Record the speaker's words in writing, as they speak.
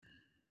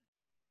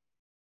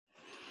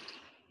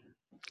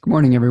Good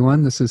morning,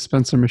 everyone. This is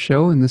Spencer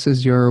Michaud, and this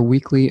is your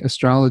weekly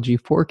astrology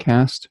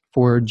forecast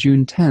for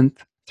June 10th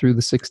through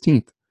the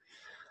 16th.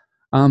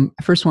 I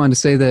first wanted to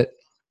say that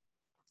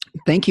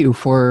thank you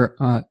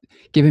for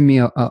giving me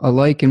a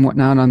like and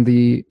whatnot on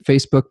the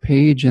Facebook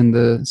page and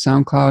the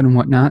SoundCloud and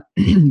whatnot.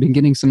 Been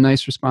getting some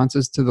nice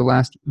responses to the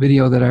last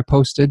video that I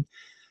posted,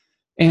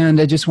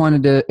 and I just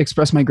wanted to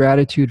express my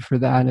gratitude for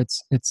that.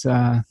 It's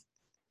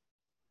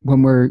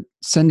when we're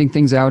sending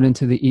things out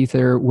into the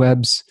ether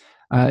webs,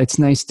 it's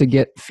nice to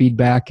get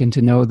feedback and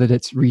to know that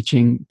it's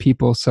reaching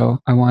people. So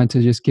I wanted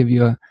to just give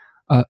you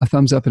a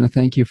thumbs up and a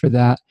thank you for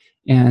that.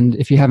 And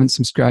if you haven't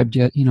subscribed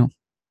yet,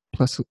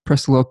 press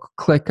a little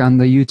click on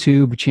the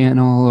YouTube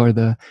channel or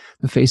the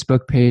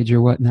Facebook page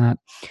or whatnot.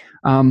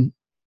 I'm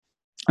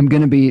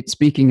going to be,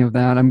 speaking of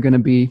that, I'm going to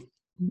be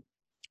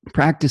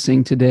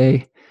practicing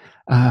today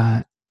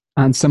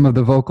on some of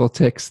the vocal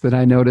tics that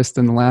I noticed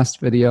in the last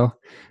video.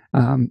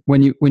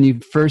 When you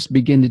first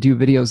begin to do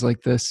videos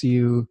like this,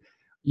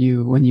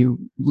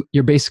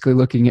 you're basically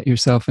looking at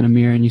yourself in a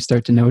mirror and you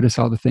start to notice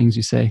all the things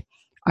you say.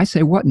 I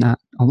say whatnot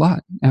a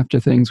lot after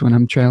things when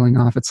I'm trailing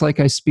off. It's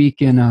like I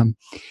speak in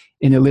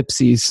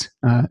ellipses,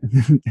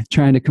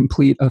 trying to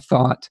complete a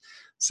thought.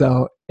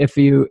 So if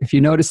you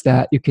notice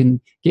that, you can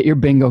get your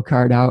bingo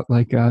card out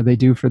like they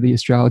do for the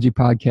astrology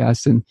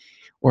podcast,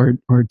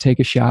 or take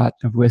a shot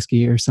of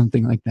whiskey or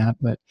something like that.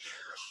 But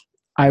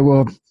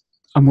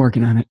I'm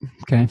working on it.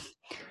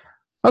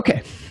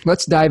 Okay,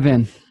 let's dive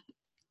in.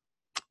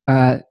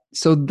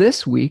 So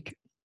this week,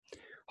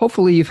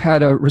 hopefully you've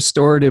had a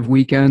restorative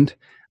weekend.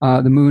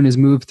 The moon has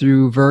moved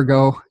through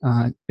Virgo.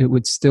 It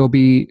would still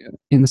be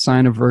in the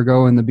sign of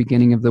Virgo in the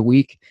beginning of the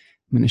week.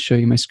 I'm going to show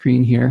you my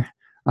screen here.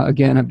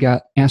 Again, I've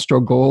got Astro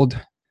Gold,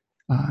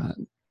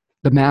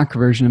 the Mac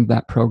version of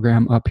that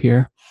program up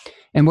here.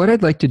 And what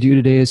I'd like to do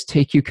today is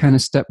take you kind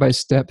of step by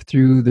step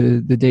through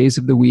the days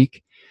of the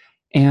week.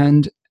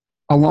 And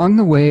along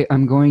the way,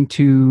 I'm going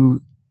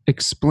to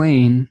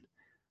explain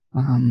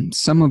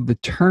some of the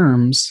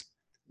terms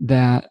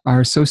that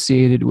are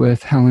associated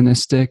with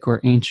Hellenistic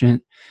or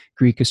ancient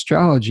Greek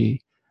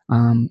astrology.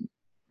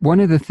 One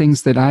of the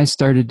things that I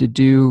started to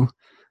do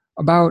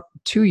about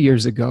 2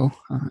 years ago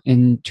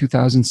in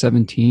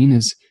 2017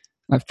 is,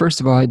 first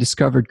of all, I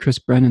discovered Chris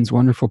Brennan's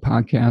wonderful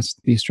podcast,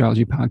 the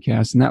Astrology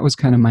Podcast, and that was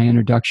kind of my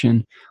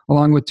introduction,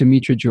 along with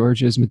Dimitra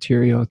George's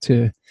material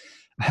to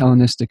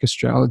Hellenistic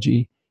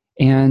astrology.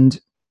 And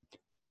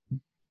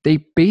they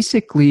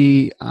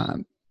basically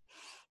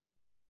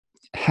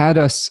had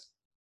us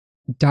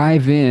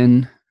dive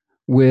in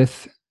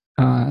with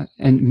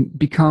and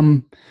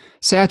become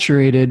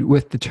saturated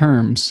with the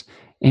terms.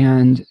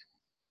 And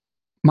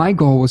my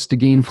goal was to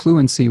gain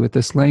fluency with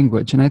this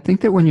language. And I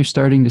think that when you're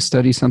starting to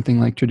study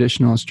something like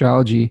traditional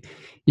astrology,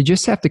 you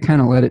just have to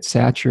kind of let it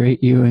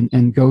saturate you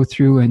and go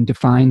through and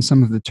define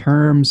some of the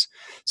terms,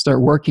 start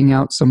working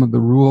out some of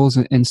the rules,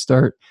 and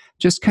start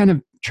just kind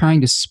of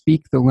trying to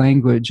speak the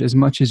language as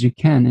much as you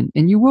can.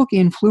 And you will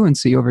gain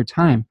fluency over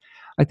time.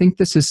 I think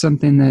this is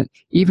something that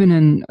even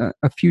in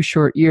a few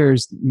short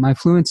years, my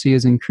fluency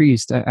has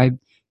increased. When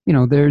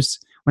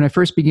I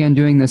first began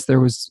doing this,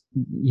 there was,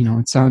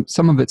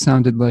 some of it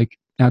sounded like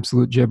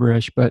absolute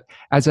gibberish, but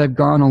as I've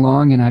gone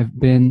along and I've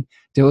been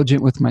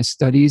diligent with my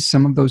studies,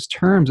 some of those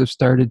terms have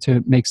started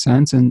to make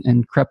sense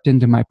and crept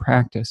into my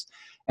practice.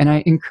 And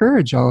I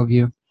encourage all of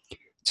you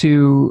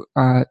to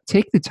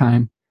take the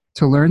time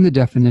to learn the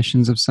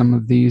definitions of some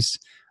of these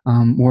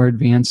more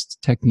advanced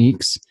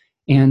techniques.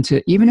 And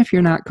to, even if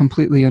you're not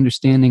completely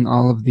understanding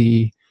all of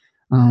the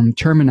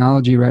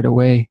terminology right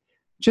away,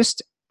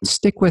 just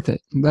stick with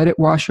it. Let it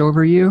wash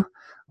over you.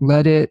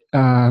 Let it,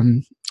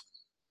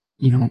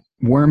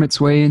 worm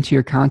its way into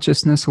your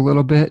consciousness a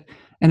little bit.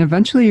 And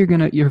eventually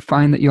you'll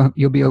find that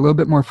you'll be a little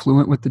bit more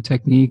fluent with the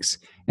techniques,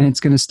 and it's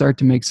going to start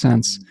to make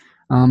sense.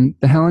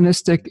 The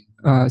Hellenistic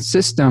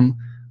system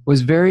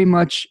was very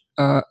much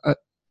a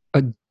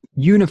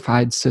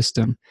unified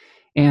system.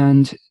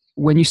 And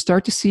when you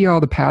start to see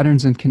all the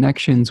patterns and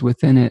connections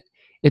within it,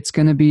 it's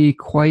going to be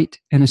quite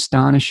an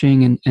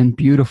astonishing and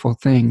beautiful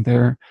thing.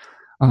 There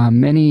are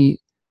many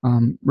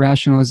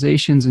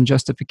rationalizations and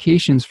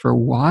justifications for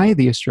why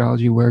the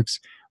astrology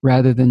works,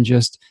 rather than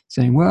just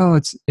saying, well,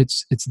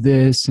 it's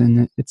this,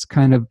 and it's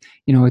kind of,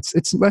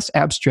 it's less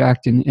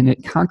abstract, and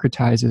it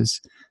concretizes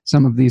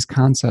some of these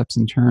concepts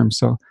and terms.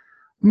 So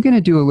I'm going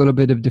to do a little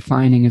bit of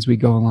defining as we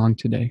go along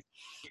today.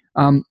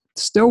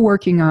 Still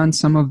working on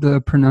some of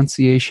the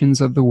pronunciations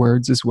of the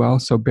words as well,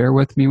 so bear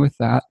with me with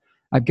that.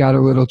 I've got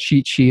a little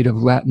cheat sheet of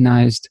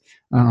Latinized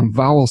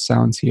vowel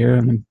sounds here,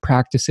 and I'm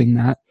practicing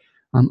that.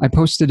 I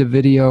posted a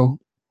video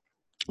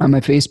on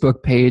my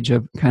Facebook page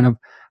of kind of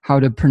how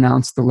to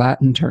pronounce the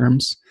Latin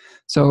terms,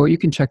 so you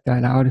can check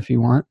that out if you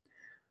want.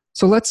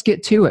 So let's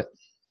get to it.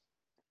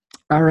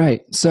 All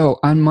right, so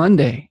on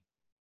Monday,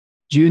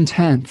 June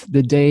 10th,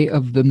 the day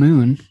of the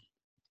moon,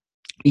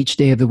 each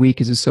day of the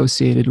week is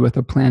associated with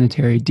a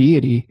planetary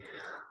deity.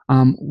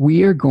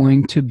 We are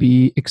going to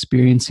be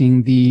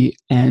experiencing the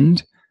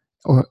end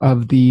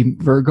of the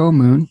Virgo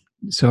moon.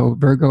 So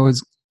Virgo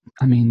is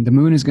I mean, the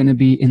moon is going to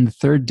be in the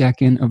third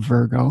decan of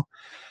Virgo.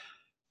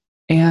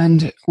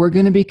 And we're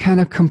going to be kind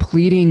of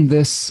completing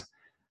this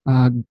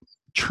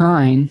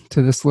trine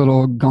to this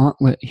little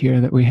gauntlet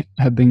here that we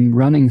have been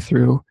running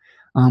through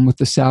with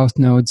the South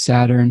Node,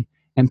 Saturn,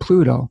 and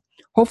Pluto.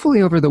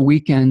 Hopefully over the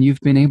weekend, you've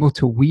been able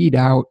to weed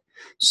out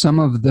some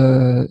of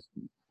the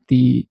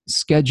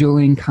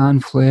scheduling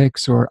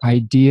conflicts or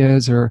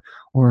ideas or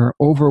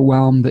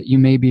overwhelm that you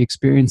may be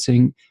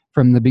experiencing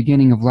from the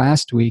beginning of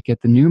last week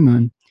at the new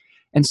moon,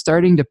 and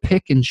starting to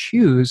pick and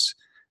choose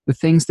the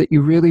things that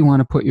you really want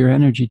to put your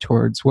energy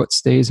towards, what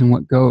stays and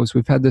what goes.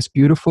 We've had this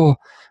beautiful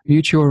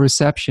mutual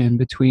reception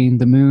between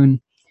the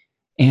moon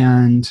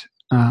and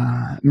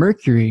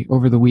Mercury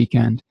over the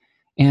weekend.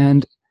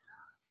 And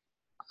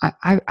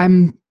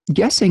I'm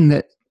guessing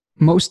that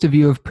most of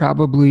you have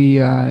probably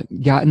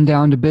gotten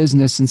down to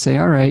business and say,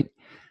 all right,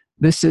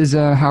 this is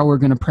how we're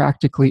going to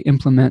practically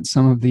implement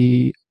some of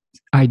the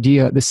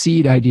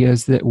seed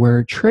ideas that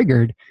were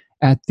triggered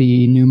at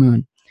the new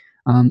moon.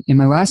 In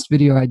my last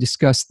video, I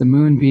discussed the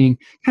moon being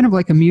kind of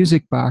like a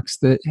music box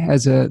that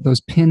has those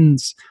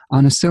pins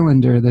on a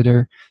cylinder that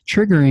are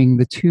triggering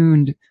the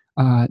tuned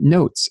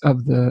notes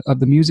of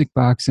the music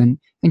box and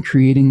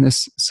creating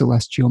this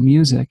celestial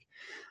music.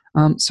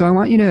 So I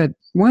want you to,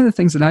 one of the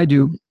things that I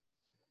do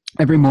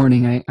every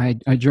morning,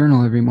 I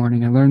journal every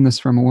morning. I learned this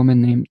from a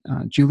woman named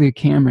Julia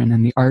Cameron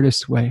in The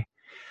Artist's Way.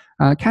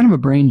 Kind of a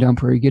brain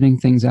dump where you're getting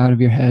things out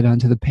of your head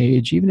onto the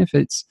page, even if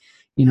it's,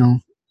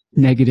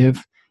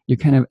 negative. You're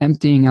kind of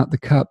emptying out the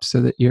cup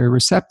so that you're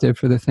receptive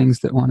for the things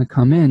that want to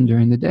come in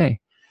during the day.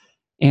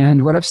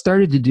 And what I've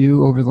started to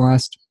do over the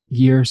last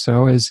year or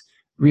so is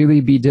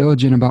really be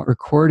diligent about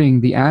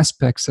recording the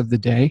aspects of the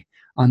day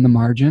on the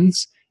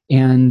margins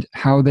and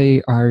how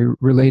they are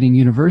relating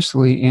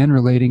universally and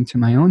relating to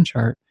my own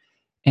chart.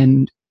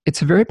 And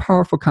it's a very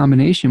powerful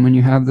combination when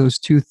you have those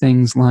two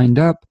things lined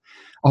up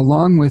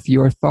along with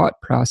your thought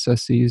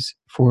processes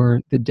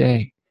for the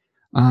day.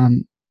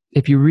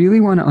 If you really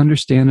want to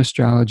understand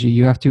astrology,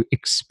 you have to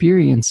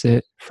experience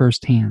it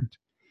firsthand.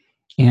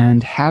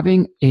 And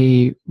having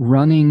a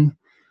running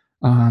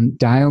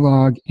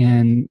dialogue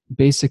and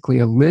basically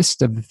a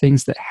list of the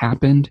things that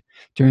happened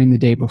during the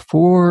day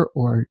before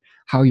or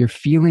how you're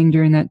feeling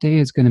during that day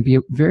is going to be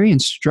very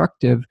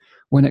instructive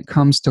when it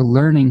comes to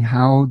learning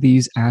how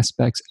these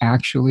aspects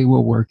actually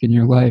will work in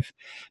your life.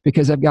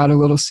 Because I've got a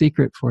little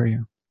secret for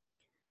you.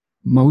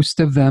 Most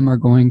of them are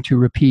going to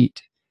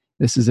repeat.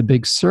 This is a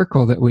big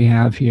circle that we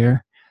have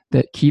here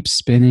that keeps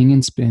spinning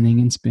and spinning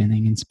and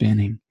spinning and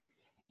spinning.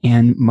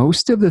 And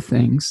most of the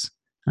things,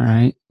 all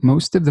right,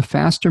 most of the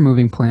faster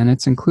moving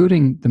planets,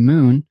 including the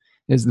moon,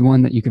 is the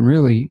one that you can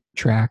really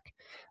track.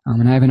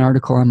 And I have an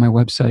article on my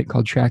website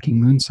called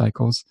Tracking Moon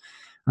Cycles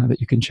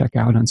that you can check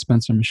out on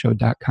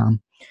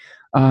spencermichaud.com.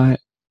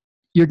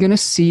 You're going to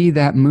see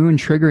that moon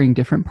triggering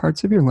different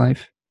parts of your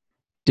life,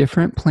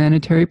 different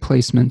planetary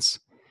placements,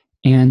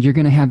 and you're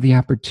going to have the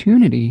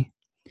opportunity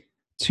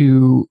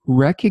to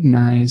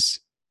recognize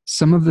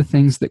some of the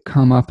things that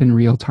come up in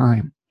real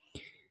time.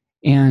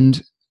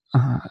 And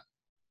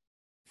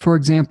for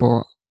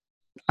example,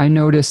 I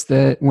noticed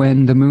that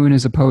when the moon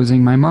is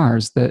opposing my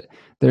Mars, that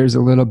there's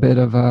a little bit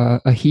of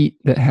a heat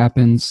that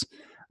happens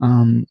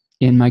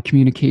in my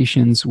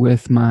communications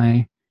with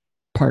my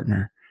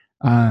partner.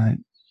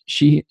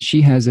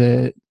 She has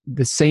the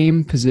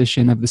same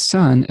position of the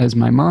sun as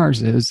my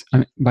Mars is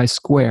by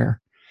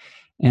square.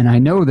 And I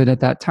know that at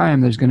that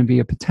time, there's going to be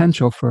a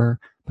potential for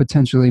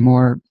potentially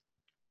more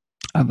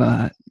of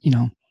a,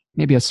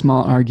 maybe a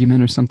small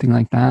argument or something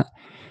like that.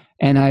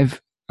 And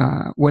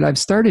what I've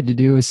started to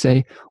do is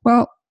say,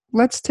 well,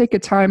 let's take a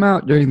time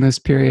out during this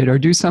period or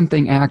do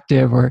something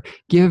active or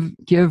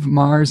give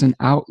Mars an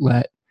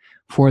outlet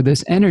for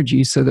this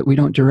energy so that we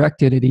don't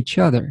direct it at each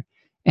other.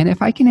 And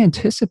if I can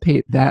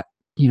anticipate that,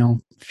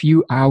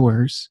 few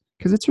hours,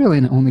 because it's really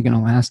only going to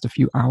last a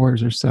few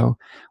hours or so,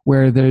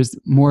 where there's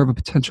more of a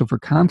potential for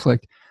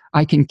conflict,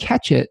 I can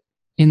catch it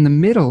in the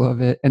middle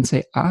of it and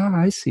say,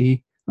 I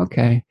see.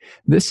 Okay,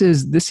 this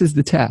is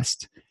the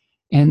test.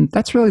 And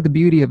that's really the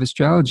beauty of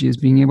astrology, is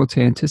being able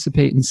to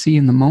anticipate and see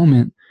in the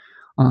moment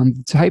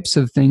the types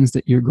of things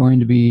that you're going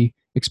to be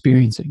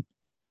experiencing.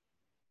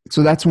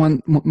 So that's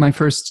my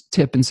first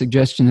tip and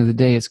suggestion of the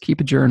day is keep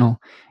a journal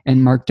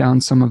and mark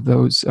down some of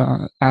those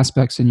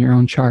aspects in your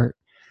own chart.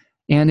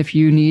 And if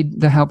you need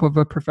the help of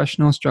a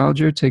professional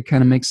astrologer to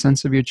kind of make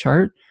sense of your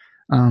chart,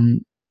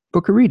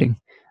 book a reading.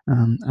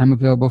 I'm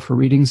available for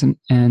readings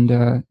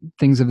and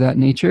things of that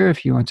nature.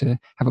 If you want to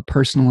have a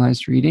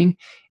personalized reading,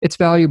 it's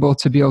valuable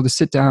to be able to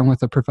sit down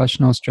with a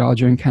professional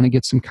astrologer and kind of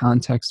get some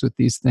context with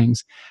these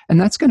things. And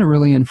that's going to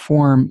really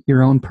inform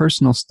your own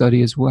personal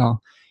study as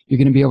well. You're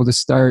going to be able to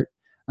start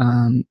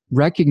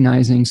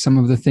recognizing some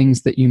of the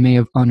things that you may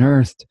have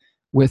unearthed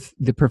with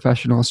the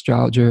professional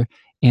astrologer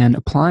and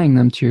applying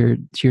them to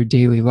your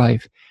daily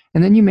life.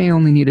 And then you may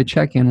only need a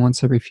check-in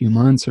once every few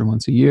months or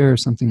once a year or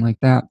something like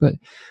that. But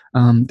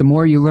the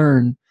more you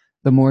learn,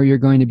 the more you're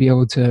going to be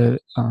able to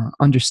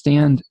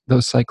understand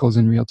those cycles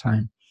in real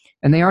time.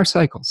 And they are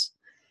cycles.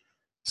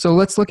 So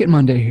let's look at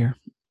Monday here.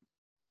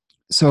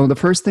 So the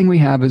first thing we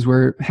have is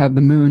have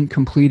the moon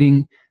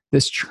completing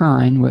this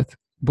trine with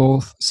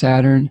both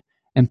Saturn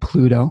and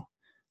Pluto.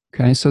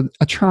 Okay, so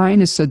a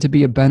trine is said to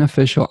be a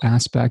beneficial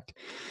aspect.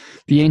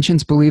 The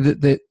ancients believed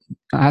that the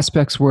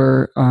aspects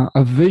were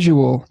a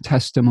visual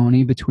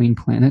testimony between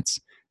planets.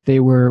 They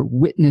were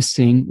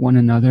witnessing one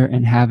another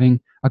and having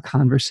a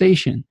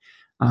conversation.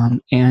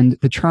 And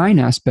the trine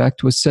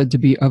aspect was said to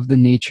be of the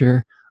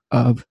nature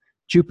of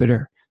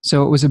Jupiter.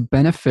 So it was a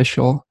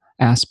beneficial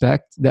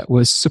aspect that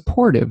was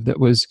supportive, that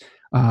was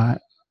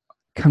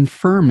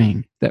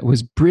confirming, that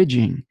was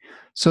bridging.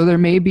 So there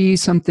may be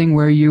something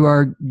where you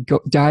are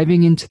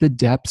diving into the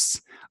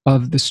depths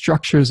of the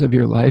structures of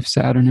your life,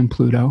 Saturn and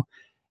Pluto,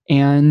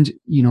 and,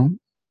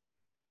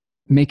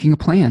 making a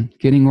plan,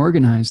 getting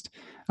organized,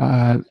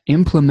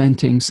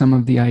 implementing some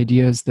of the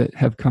ideas that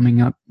have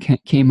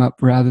came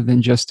up rather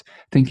than just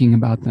thinking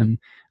about them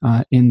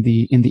in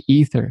the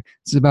ether.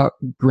 It's about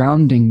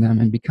grounding them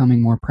and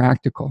becoming more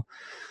practical.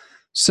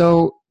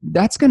 So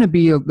that's going to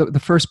be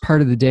the first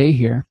part of the day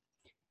here.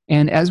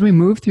 And as we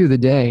move through the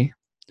day,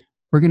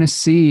 we're going to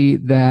see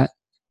that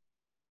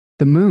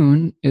the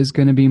moon is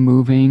going to be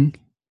moving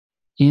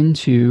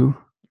into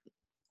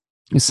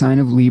the sign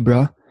of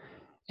Libra.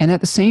 And at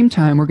the same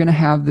time, we're going to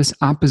have this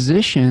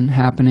opposition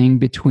happening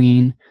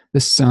between the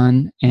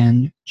sun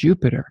and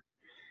Jupiter.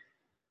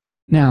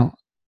 Now,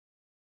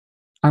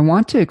 I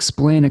want to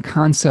explain a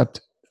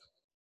concept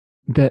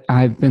that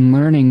I've been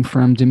learning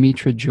from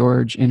Demetra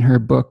George in her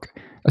book,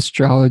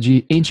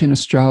 Ancient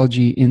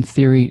Astrology in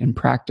Theory and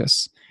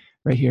Practice,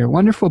 right here.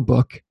 Wonderful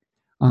book,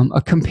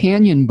 a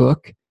companion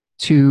book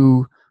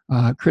to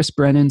Chris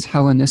Brennan's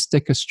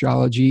Hellenistic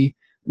Astrology,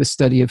 the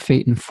Study of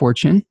Fate and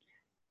Fortune,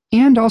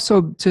 and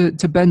also to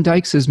Ben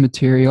Dykes'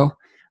 material.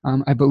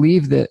 I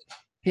believe that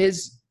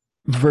his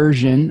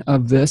version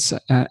of this,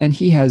 and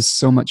he has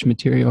so much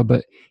material,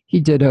 but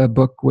he did a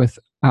book with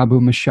Abu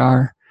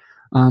Mashar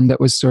that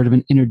was sort of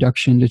an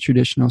introduction to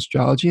traditional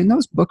astrology. And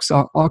those books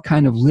all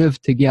kind of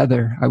live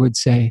together, I would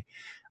say.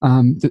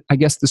 I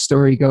guess the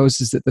story goes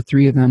is that the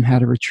three of them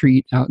had a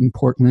retreat out in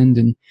Portland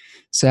and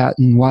sat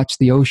and watched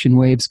the ocean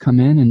waves come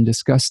in and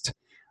discussed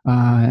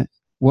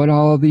what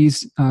all of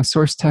these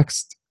source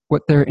texts,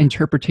 what their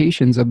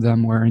interpretations of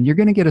them were. And you're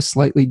going to get a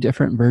slightly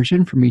different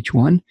version from each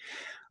one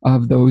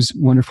of those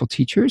wonderful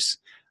teachers.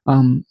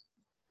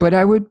 But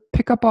I would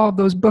pick up all of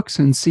those books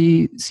and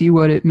see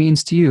what it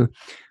means to you.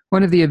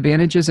 One of the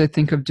advantages, I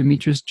think, of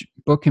Demetra's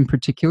book in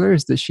particular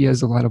is that she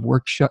has a lot of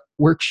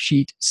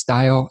worksheet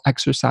style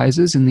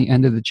exercises in the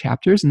end of the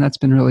chapters, and that's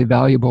been really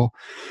valuable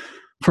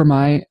for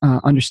my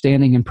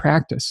understanding and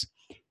practice.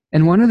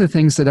 And one of the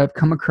things that I've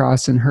come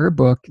across in her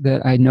book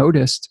that I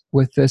noticed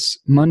with this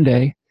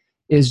Monday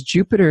is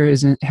Jupiter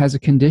has a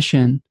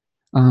condition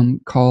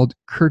called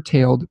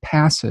curtailed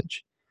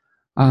passage.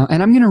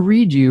 And I'm going to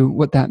read you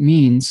what that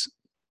means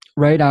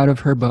right out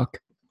of her book.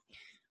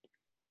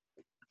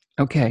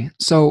 Okay,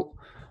 so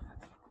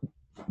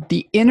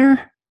the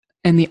inner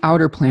and the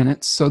outer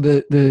planets, so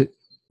the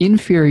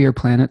inferior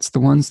planets, the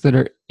ones that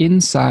are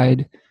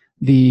inside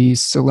the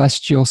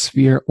celestial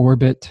sphere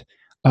orbit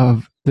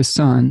of the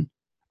sun,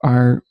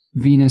 are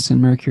Venus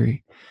and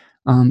Mercury.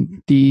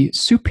 The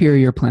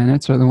superior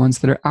planets are the ones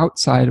that are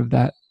outside of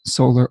that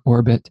solar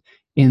orbit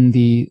in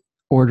the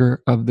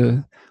order of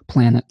the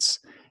planets.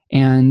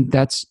 And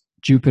that's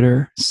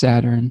Jupiter,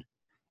 Saturn,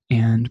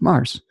 and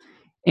Mars.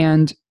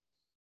 And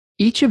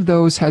each of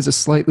those has a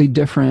slightly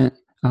different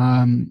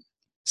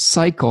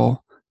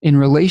cycle in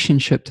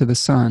relationship to the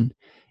sun.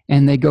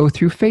 And they go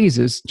through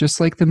phases, just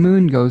like the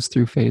moon goes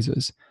through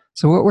phases.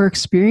 So what we're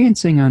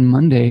experiencing on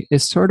Monday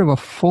is sort of a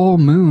full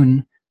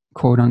moon,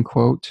 quote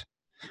unquote,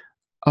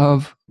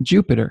 of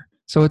Jupiter.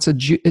 So it's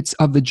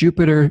of the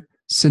Jupiter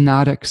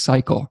synodic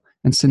cycle.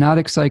 And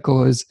synodic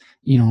cycle is,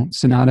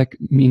 synodic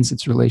means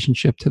its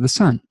relationship to the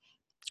sun.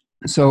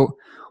 So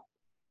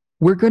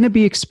we're going to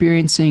be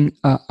experiencing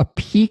a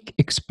peak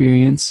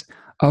experience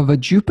of a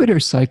Jupiter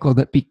cycle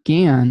that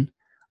began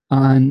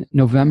on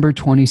November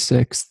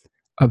 26th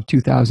of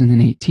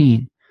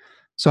 2018.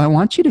 So I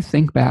want you to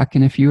think back,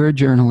 and if you're a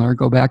journaler,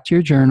 go back to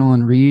your journal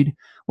and read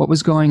what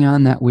was going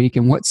on that week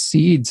and what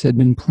seeds had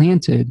been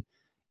planted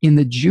in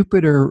the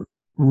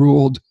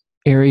Jupiter-ruled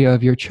area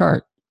of your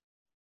chart.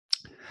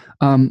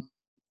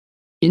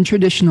 In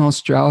traditional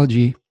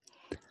astrology,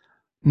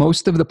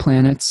 most of the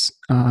planets,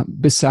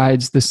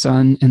 besides the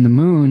sun and the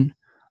moon,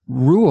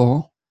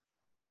 rule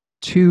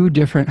two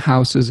different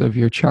houses of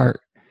your chart.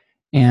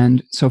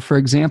 And so, for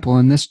example,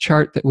 in this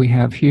chart that we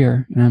have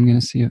here, and I'm going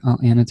to see, I'll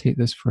annotate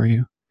this for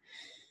you.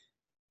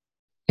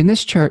 In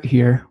this chart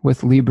here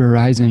with Libra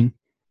rising,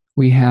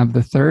 we have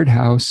the third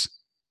house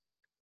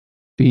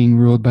being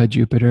ruled by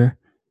Jupiter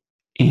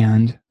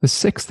and the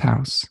sixth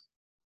house.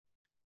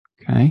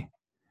 Okay?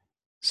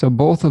 So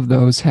both of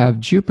those have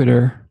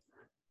Jupiter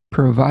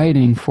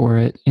providing for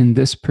it in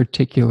this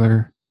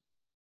particular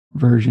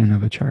version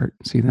of a chart.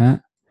 See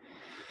that?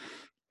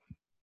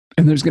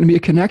 And there's going to be a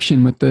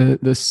connection with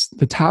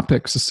the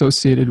topics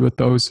associated with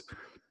those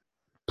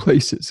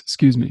places.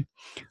 Excuse me.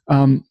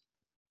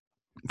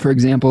 For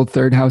example,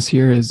 third house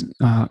here is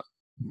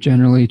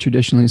generally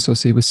traditionally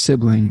associated with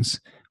siblings,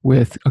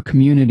 with a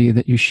community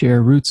that you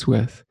share roots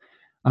with.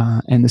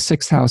 And the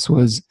sixth house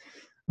was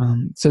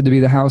said to be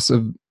the house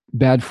of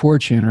bad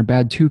fortune or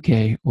bad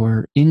 2K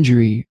or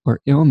injury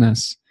or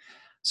illness.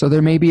 So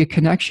there may be a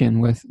connection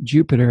with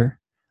Jupiter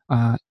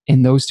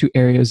in those two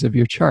areas of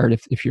your chart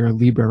if you're a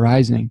Libra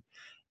rising.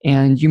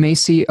 And you may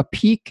see a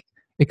peak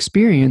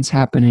experience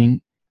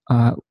happening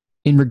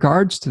in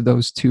regards to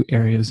those two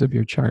areas of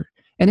your chart.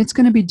 And it's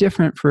going to be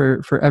different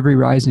for every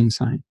rising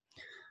sign.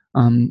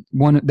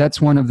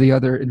 That's one of the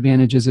other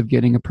advantages of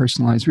getting a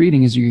personalized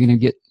reading is you're going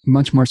to get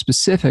much more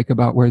specific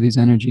about where these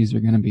energies are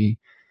going to be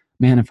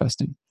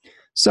manifesting.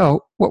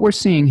 So what we're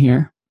seeing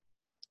here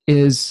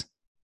is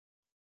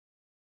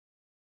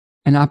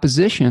an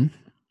opposition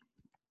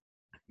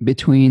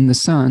between the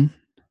Sun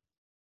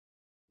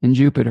and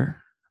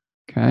Jupiter.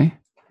 Okay?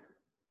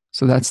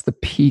 So that's the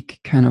peak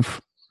kind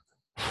of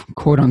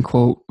quote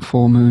unquote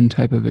full moon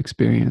type of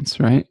experience,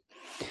 right?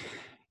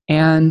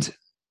 And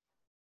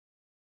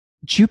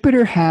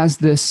Jupiter has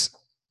this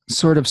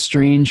sort of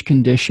strange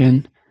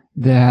condition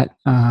that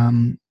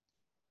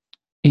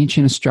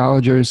ancient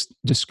astrologers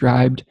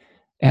described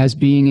as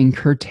being in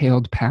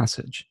curtailed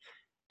passage.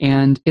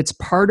 And it's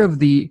part of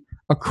the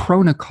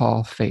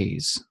acronikal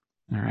phase,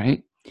 all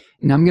right?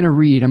 And I'm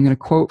going to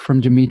quote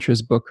from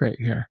Demetra's book right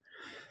here.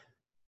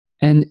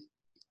 And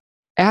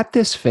at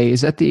this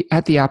phase, at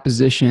the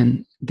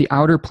opposition, the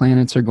outer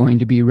planets are going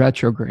to be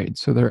retrograde.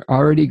 So they're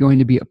already going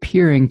to be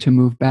appearing to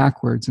move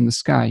backwards in the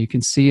sky. You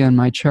can see on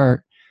my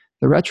chart,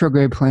 the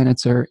retrograde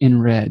planets are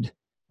in red,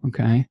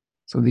 okay?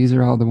 So these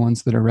are all the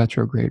ones that are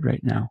retrograde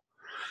right now.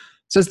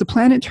 It says the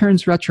planet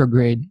turns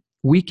retrograde,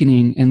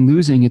 weakening and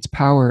losing its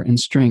power and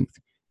strength.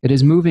 It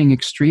is moving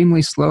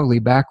extremely slowly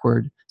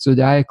backward,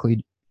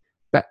 slowly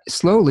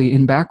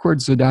in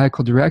backward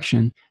zodiacal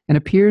direction, and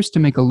appears to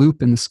make a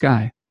loop in the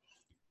sky.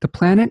 The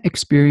planet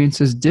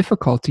experiences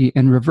difficulty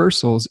and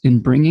reversals in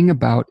bringing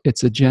about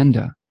its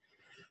agenda.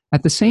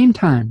 At the same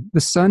time,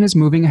 the Sun is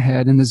moving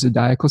ahead in the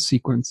zodiacal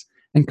sequence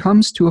and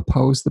comes to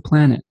oppose the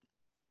planet.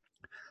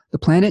 The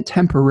planet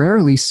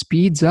temporarily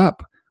speeds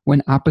up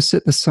when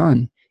opposite the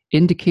Sun,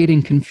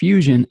 indicating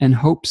confusion and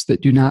hopes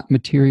that do not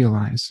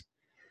materialize.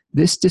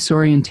 This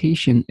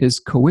disorientation is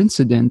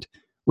coincident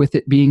with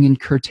it being in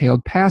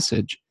curtailed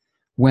passage,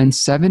 when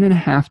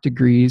 7.5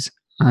 degrees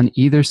on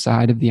either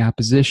side of the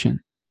opposition.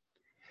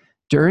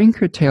 During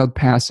curtailed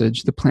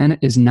passage, the planet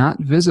is not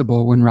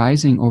visible when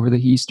rising over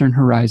the eastern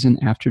horizon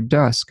after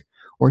dusk,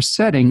 or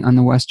setting on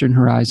the western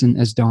horizon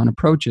as dawn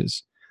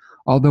approaches,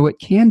 although it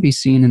can be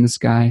seen in the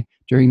sky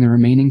during the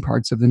remaining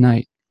parts of the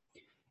night.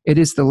 It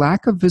is the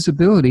lack of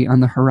visibility on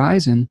the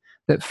horizon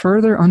that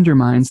further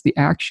undermines the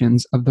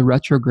actions of the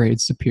retrograde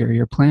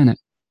superior planet.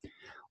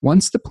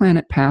 Once the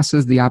planet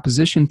passes the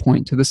opposition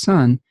point to the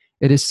Sun,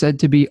 it is said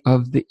to be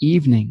of the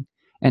evening,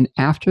 and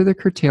after the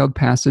curtailed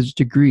passage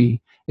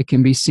degree, it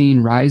can be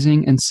seen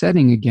rising and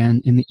setting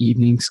again in the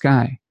evening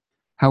sky.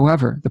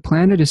 However, the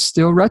planet is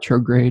still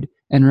retrograde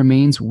and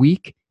remains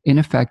weak,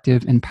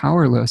 ineffective, and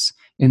powerless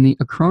in the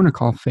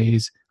acronikal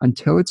phase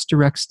until its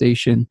direct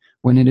station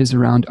when it is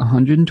around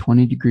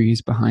 120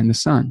 degrees behind the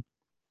Sun.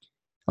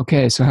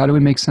 Okay, so how do we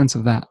make sense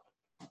of that?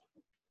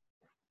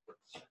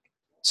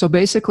 So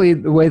basically,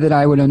 the way that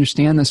I would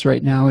understand this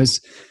right now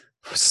is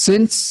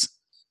since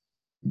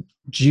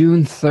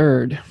June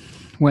 3rd,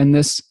 when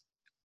this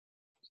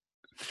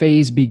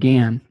phase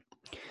began,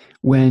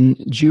 when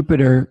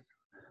Jupiter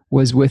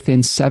was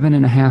within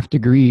 7.5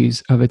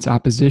 degrees of its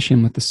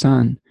opposition with the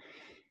Sun,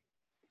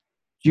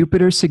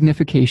 Jupiter's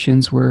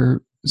significations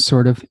were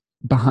sort of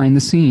behind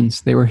the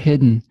scenes. They were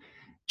hidden.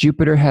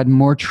 Jupiter had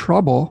more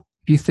trouble,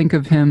 if you think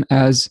of him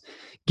as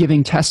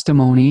giving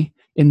testimony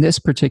in this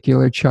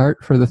particular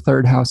chart for the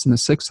third house and the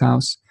sixth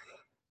house,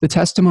 the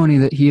testimony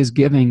that he is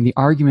giving, the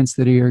arguments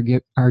that he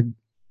are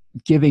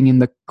giving in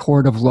the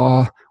court of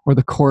law or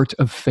the court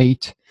of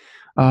fate,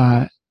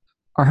 are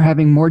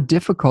having more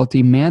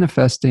difficulty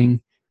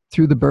manifesting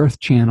through the birth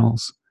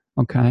channels,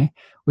 okay?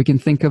 We can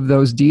think of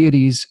those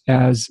deities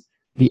as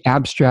the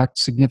abstract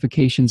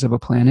significations of a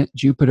planet,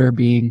 Jupiter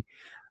being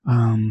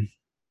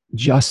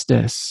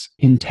justice,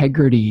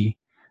 integrity,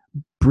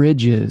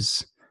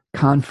 bridges,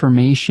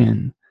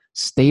 confirmation,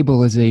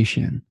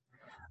 stabilization.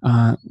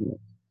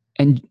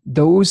 And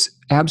those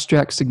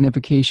abstract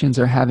significations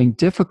are having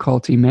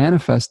difficulty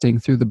manifesting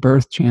through the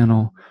birth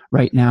channel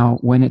right now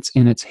when it's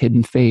in its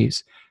hidden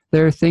phase.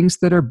 There are things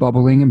that are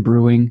bubbling and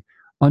brewing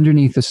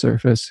underneath the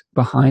surface,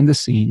 behind the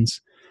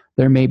scenes.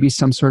 There may be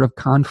some sort of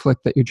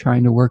conflict that you're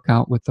trying to work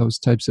out with those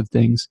types of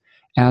things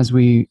as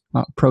we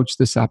approach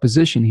this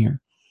opposition here.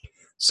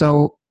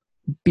 So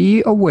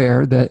be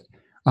aware that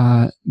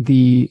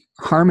the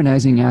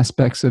harmonizing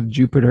aspects of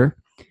Jupiter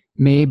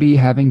may be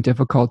having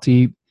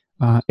difficulty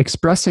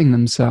expressing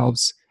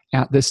themselves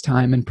at this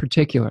time in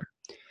particular.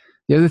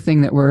 The other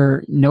thing that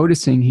we're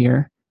noticing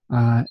here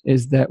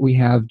is that we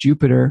have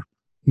Jupiter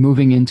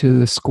moving into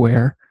the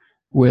square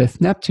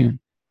with Neptune.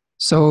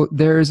 So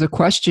there's a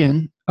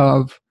question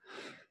of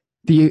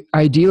the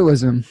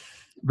idealism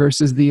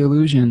versus the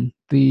illusion,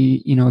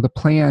 the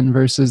plan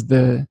versus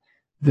the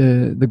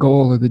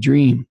goal or the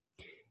dream.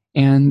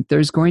 And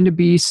there's going to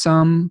be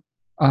some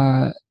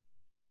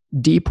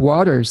deep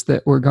waters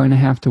that we're going to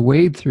have to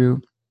wade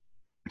through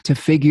to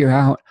figure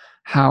out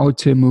how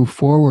to move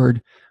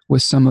forward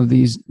with some of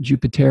these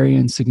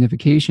Jupiterian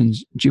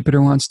significations.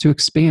 Jupiter wants to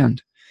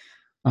expand.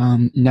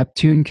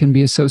 Neptune can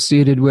be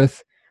associated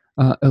with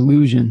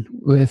illusion,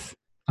 with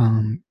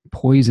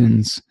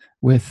poisons,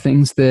 with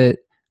things that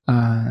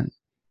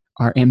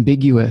are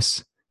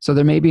ambiguous. So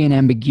there may be an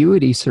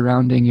ambiguity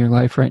surrounding your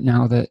life right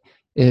now that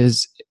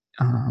is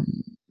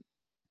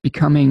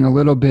becoming a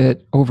little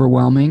bit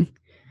overwhelming.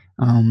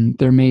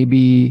 There may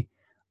be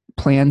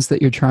plans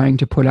that you're trying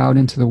to put out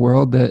into the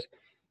world that,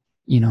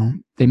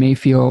 they may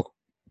feel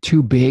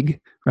too big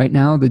right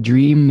now. The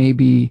dream may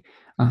be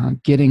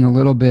getting a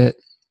little bit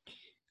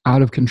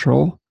out of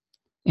control.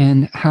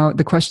 And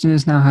the question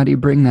is now, how do you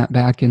bring that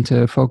back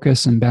into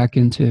focus and back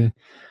into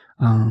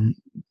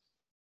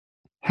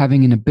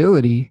having an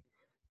ability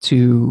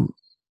to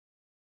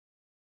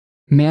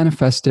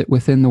manifest it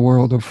within the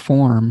world of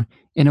form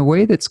in a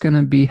way that's going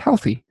to be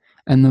healthy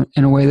and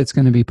in a way that's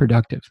going to be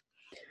productive.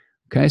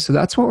 Okay, so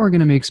that's what we're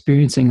going to be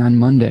experiencing on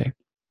Monday.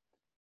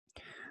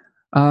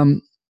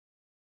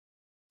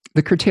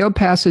 The curtailed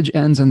passage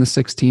ends on the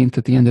 16th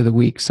at the end of the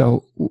week,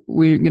 so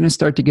we're going to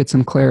start to get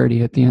some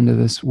clarity at the end of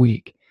this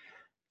week.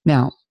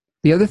 Now,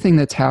 the other thing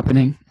that's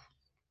happening,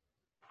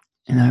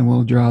 and I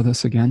will draw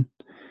this again,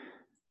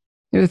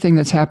 the other thing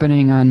that's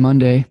happening on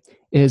Monday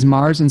is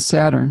Mars and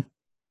Saturn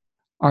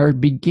are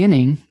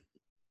beginning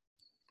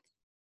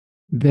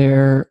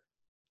their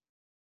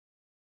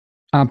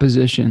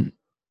opposition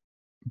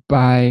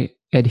by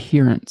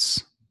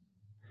adherence.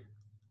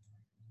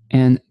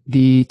 And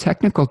the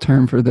technical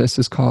term for this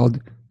is called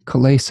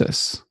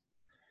kalesis.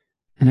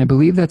 And I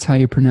believe that's how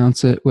you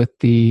pronounce it with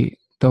the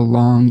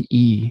long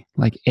E,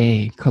 like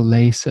A,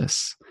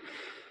 kalesis.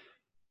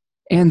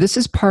 And this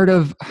is part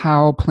of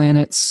how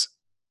planets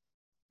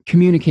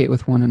communicate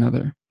with one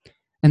another.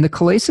 And the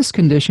kalesis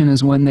condition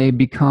is when they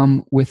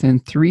become within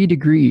 3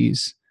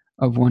 degrees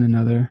of one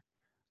another.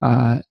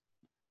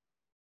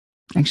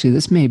 Actually,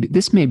 this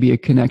may be a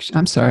connection.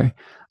 I'm sorry.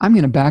 I'm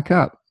going to back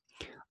up.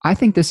 I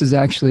think this is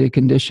actually a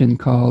condition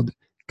called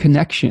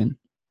connection.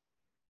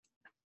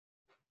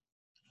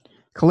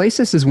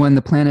 Kalesis is when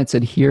the planets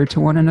adhere to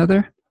one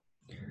another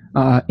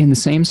in the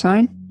same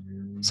sign.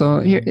 So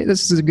here,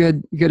 this is a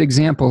good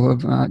example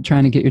of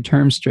trying to get your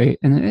terms straight,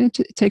 and it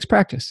takes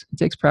practice. It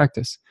takes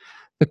practice.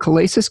 The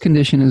kalesis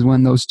condition is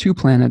when those 2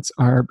 planets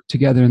are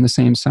together in the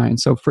same sign.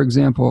 So, for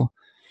example,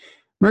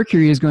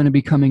 Mercury is going to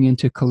be coming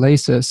into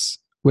kalesis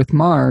with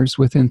Mars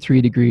within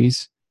 3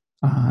 degrees,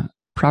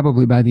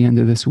 probably by the end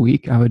of this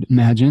week, I would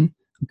imagine.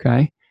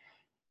 Okay,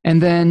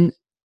 and then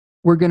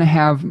we're going to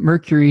have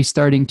Mercury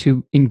starting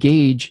to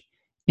engage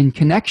in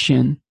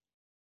connection.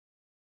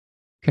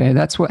 Okay,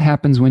 that's what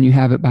happens when you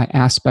have it by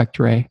aspect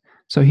ray.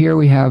 So here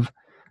we have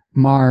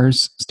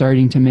Mars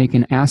starting to make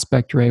an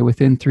aspect ray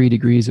within 3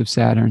 degrees of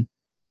Saturn.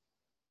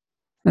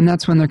 And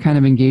that's when they're kind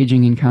of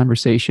engaging in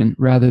conversation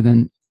rather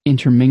than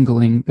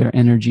intermingling their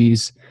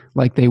energies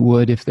like they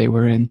would if they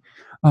were in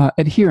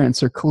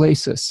adherence or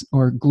kalesis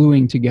or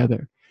gluing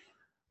together.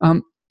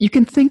 You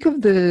can think of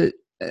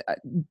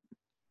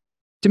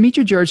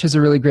Demetra George has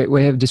a really great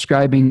way of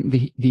describing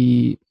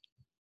the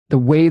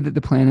way that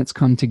the planets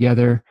come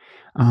together.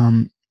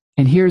 And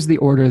here's the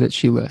order that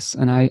she lists.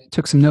 And I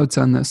took some notes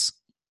on this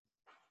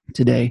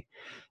today.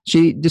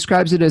 She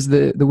describes it as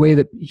the way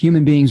that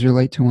human beings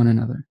relate to one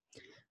another.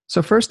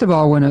 So first of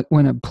all,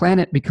 when a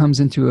planet comes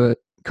into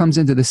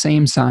the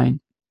same sign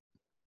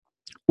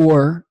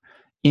or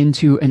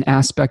into an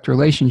aspect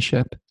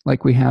relationship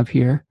like we have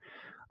here,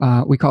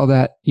 we call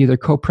that either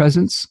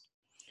co-presence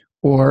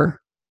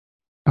or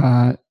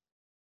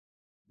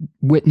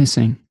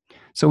witnessing.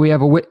 So we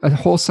have a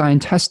whole sign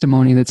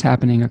testimony that's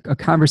happening, a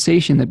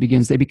conversation that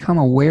begins. They become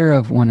aware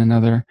of one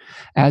another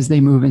as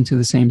they move into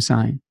the same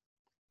sign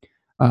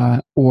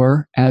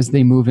or as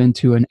they move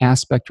into an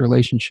aspect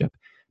relationship.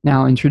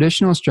 Now, in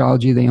traditional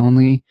astrology, they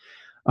only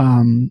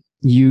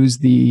use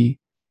the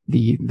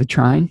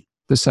trine,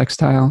 the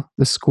sextile,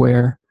 the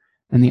square,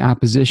 and the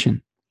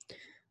opposition.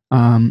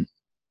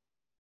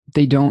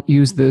 They don't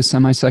use the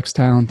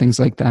semi-sextile and things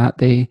like that.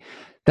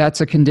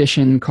 That's a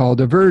condition called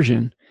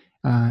aversion,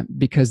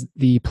 because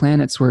the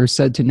planets were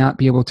said to not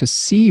be able to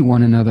see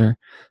one another,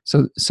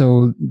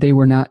 so they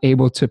were not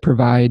able to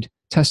provide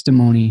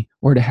testimony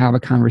or to have a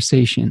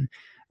conversation.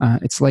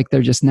 It's like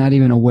they're just not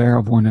even aware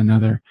of one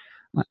another.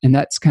 And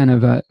that's kind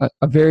of a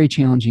very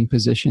challenging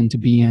position to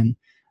be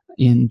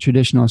in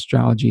traditional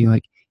astrology.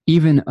 Like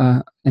even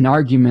an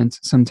argument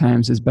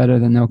sometimes is better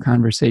than no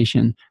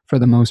conversation for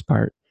the most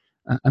part,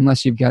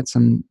 unless you've got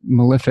some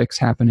malefics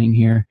happening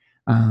here.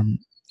 And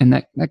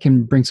that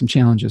can bring some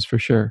challenges for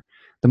sure.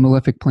 The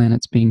malefic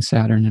planets being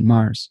Saturn and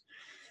Mars.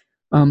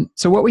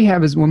 So what we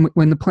have is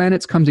when the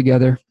planets come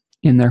together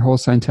in their whole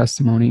sign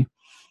testimony,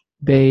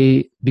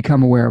 they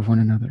become aware of one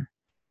another.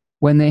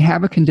 When they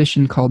have a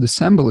condition called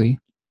assembly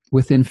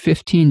within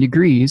 15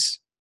 degrees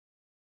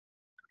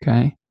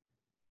okay,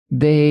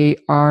 they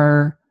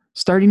are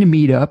starting to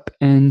meet up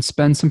and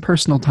spend some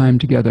personal time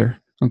together.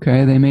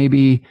 Okay, they may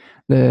be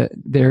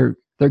their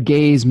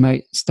gaze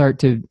might start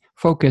to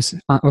focus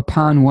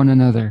upon one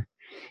another,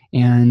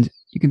 and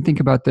you can think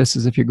about this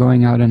as if you're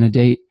going out on a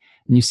date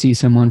and you see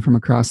someone from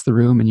across the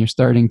room and you're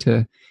starting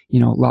to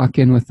lock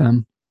in with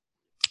them.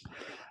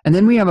 And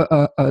then we have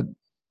a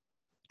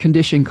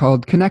condition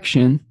called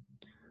connection,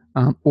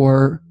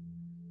 or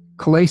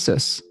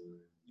chalasis,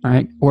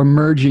 right, or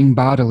merging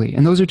bodily.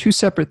 And those are two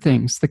separate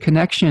things. The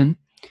connection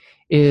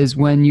is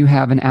when you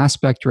have an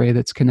aspect ray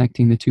that's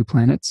connecting the two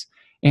planets,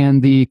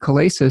 and the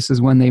chalasis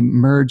is when they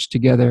merge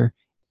together,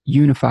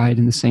 unified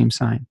in the same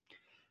sign.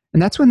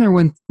 And that's when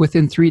they're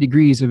within 3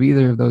 degrees of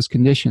either of those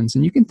conditions.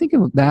 And you can think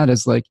of that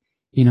as like,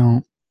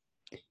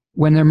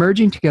 when they're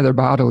merging together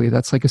bodily,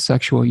 that's like a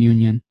sexual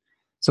union.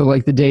 So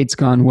like the date's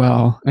gone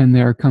well and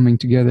they're coming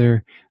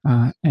together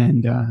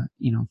and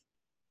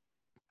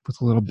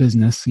with a little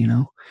business,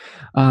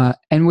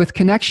 and with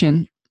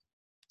connection,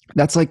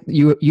 that's like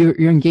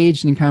you're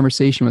engaged in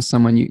conversation with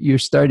someone. You're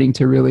starting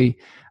to really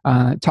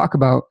talk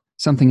about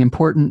something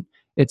important.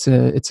 It's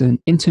an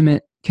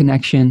intimate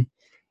connection,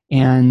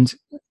 and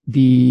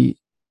the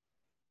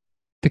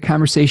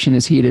conversation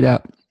is heated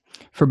up,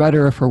 for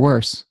better or for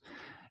worse.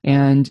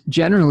 And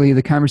generally,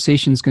 the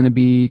conversation is going to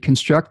be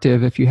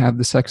constructive if you have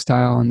the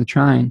sextile and the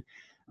trine,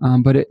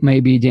 but it may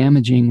be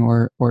damaging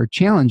or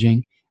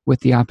challenging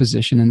with the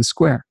opposition and the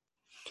square.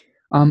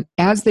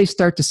 As they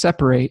start to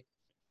separate,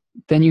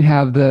 then you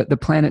have the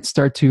planets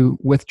start to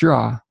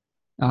withdraw,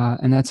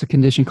 and that's a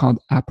condition called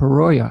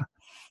aparoia.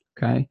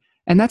 Okay,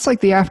 and that's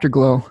like the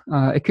afterglow.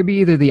 It could be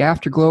either the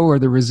afterglow or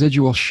the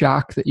residual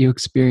shock that you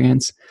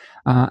experience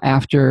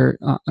after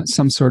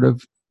some sort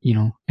of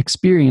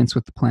experience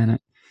with the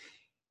planet.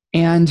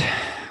 And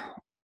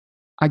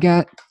I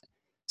got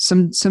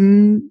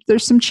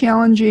there's some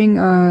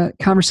challenging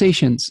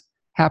conversations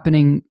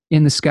happening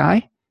in the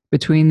sky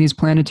between these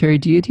planetary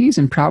deities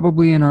and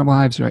probably in our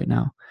lives right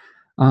now.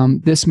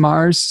 This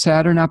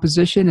Mars-Saturn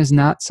opposition is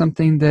not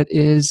something that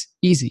is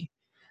easy.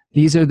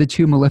 These are the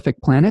two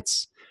malefic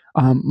planets.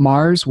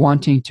 Mars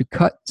wanting to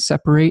cut,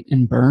 separate,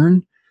 and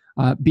burn,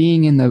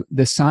 being in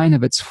the sign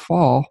of its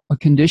fall, a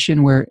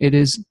condition where it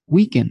is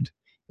weakened.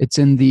 It's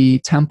in the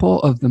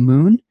temple of the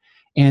moon,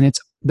 and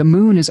the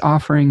moon is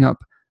offering up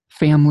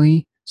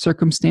family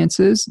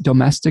circumstances,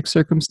 domestic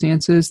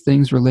circumstances,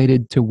 things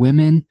related to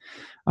women,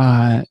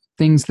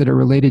 things that are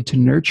related to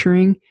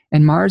nurturing,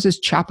 and Mars is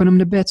chopping them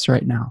to bits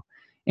right now.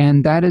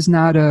 And that is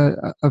not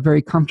a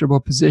very comfortable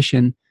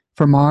position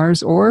for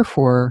Mars or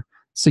for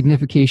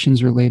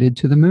significations related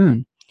to the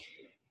moon.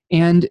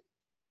 And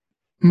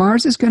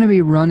Mars is going to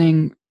be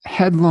running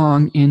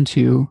headlong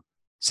into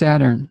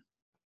Saturn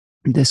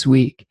this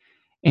week.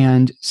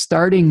 And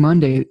starting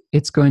Monday,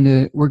 it's going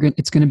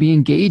to be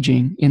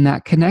engaging in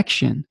that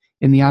connection,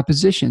 in the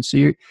opposition.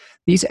 So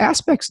these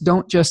aspects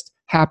don't just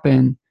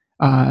happen,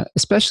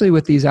 especially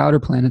with these outer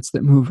planets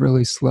that move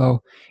really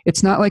slow.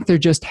 It's not like they're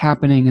just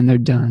happening and they're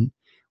done.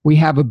 We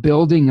have a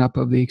building up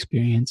of the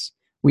experience.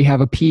 We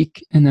have a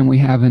peak, and then we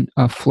have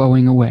a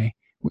flowing away.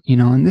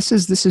 And this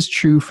is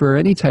true for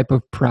any type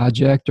of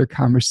project or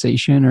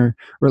conversation or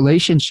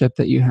relationship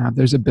that you have.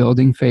 There's a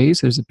building phase,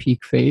 there's a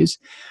peak phase,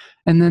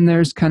 and then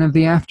there's kind of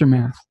the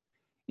aftermath.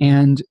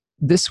 And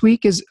this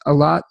week is a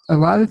lot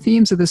of the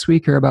themes of this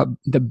week are about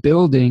the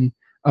building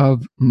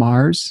of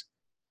Mars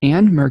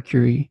and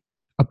Mercury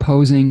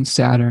opposing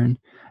Saturn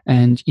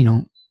and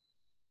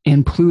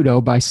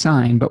Pluto by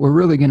sign, but we're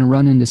really going to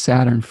run into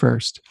Saturn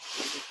first.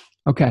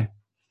 Okay.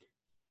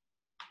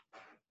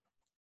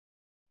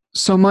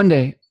 So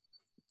Monday,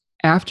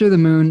 after the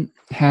moon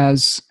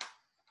has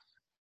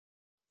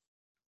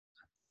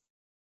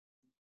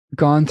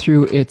gone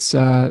through its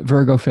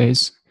Virgo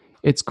phase,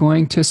 it's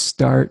going to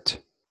start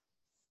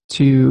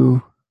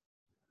to,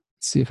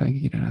 let's see if I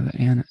can get it out of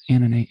the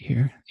annotate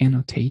here.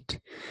 Annotate.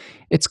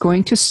 It's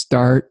going to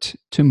start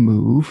to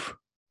move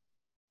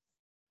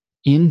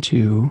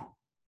into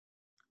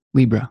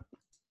Libra.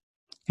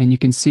 And you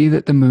can see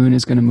that the moon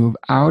is going to move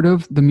out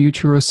of the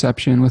mutual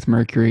reception with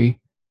Mercury,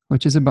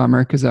 which is a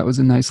bummer because that was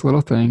a nice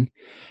little thing.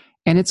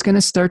 And it's going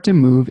to start to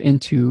move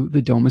into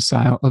the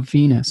domicile of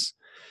Venus.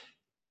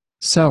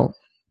 So,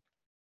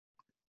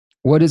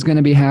 what is going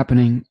to be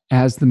happening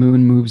as the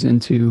moon moves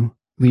into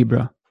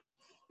Libra?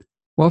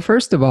 Well,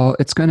 first of all,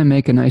 it's going to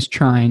make a nice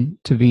trine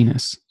to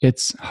Venus,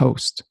 its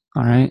host.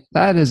 All right.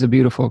 That is a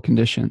beautiful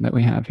condition that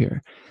we have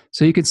here.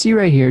 So you can see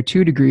right here,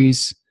 2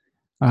 degrees,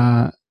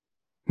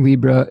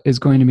 Libra is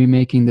going to be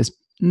making this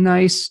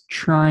nice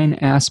trine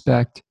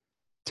aspect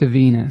to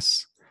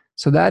Venus.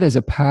 So that is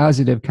a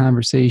positive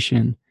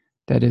conversation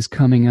that is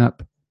coming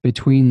up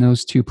between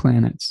those two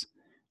planets.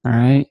 All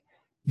right.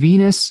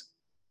 Venus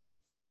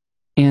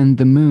and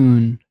the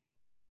moon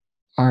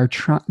are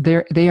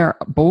they are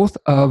both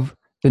of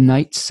the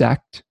night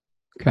sect,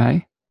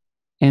 okay?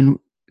 And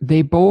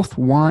they both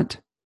want,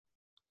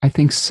 I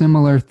think,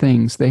 similar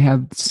things. They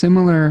have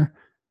similar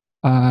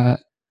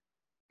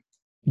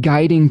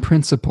guiding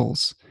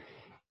principles.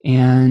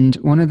 And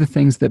one of the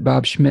things that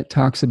Bob Schmidt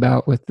talks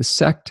about with the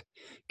sect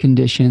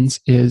conditions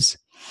is,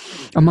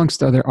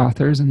 amongst other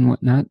authors and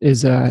whatnot,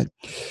 is the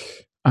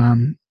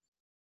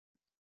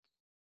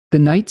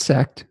night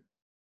sect,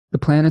 the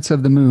planets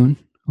of the moon,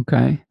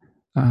 okay,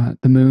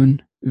 the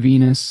moon,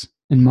 Venus,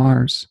 and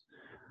Mars,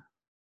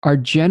 are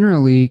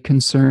generally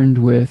concerned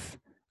with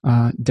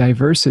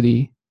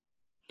diversity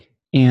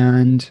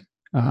and,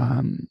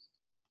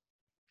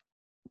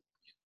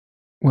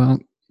 well,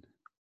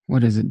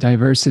 what is it?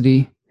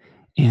 Diversity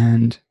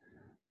and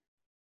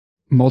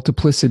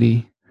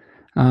multiplicity.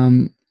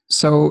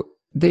 So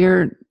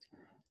they're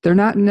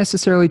not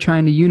necessarily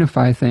trying to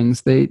unify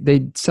things.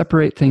 They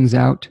separate things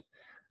out.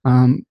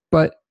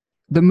 But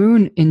the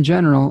moon in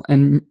general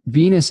and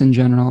Venus in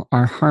general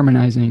are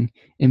harmonizing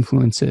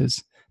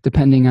influences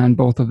depending on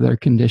both of their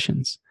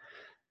conditions.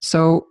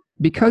 So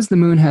because the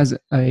moon has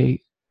a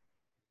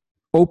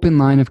open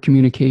line of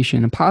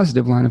communication, a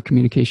positive line of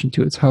communication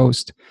to its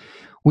host,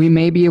 we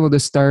may be able to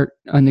start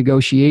a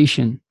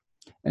negotiation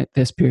at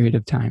this period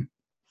of time.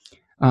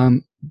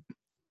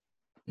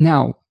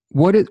 Now,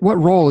 what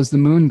role is the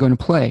moon going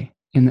to play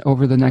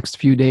over the next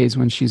few days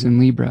when she's in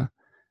Libra?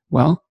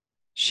 Well,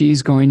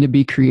 she's going to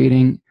be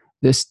creating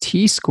this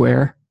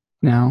T-square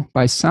now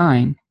by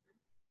sign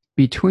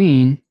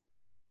between,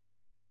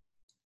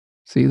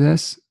 see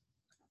this?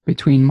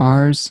 Between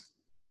Mars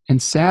and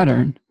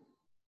Saturn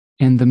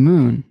and the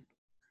moon.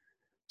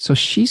 So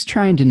she's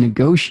trying to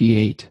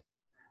negotiate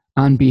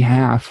on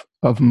behalf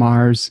of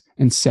Mars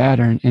and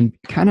Saturn and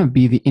kind of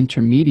be the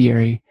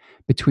intermediary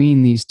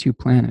between these two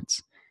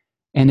planets.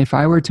 And if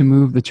I were to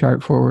move the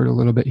chart forward a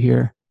little bit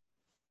here,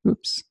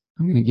 oops,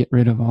 I'm going to get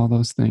rid of all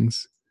those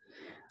things.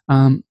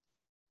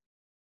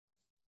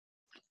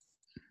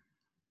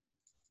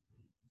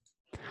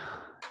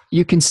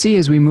 You can see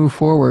as we move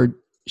forward,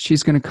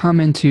 she's going to come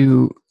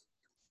into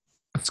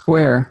a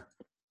square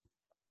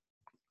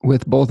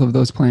with both of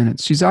those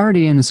planets. She's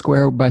already in a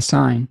square by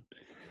sign.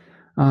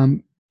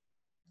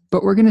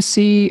 But we're going to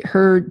see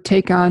her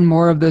take on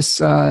more of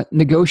this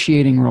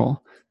negotiating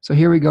role. So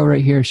here we go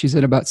right here. She's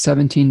at about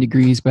 17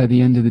 degrees by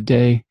the end of the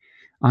day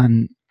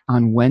on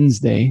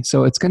Wednesday.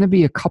 So it's going to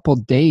be a couple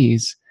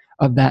days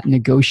of that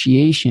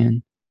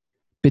negotiation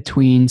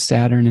between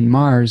Saturn and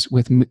Mars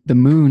with the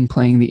moon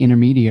playing the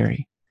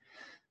intermediary.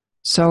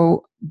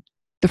 So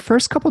the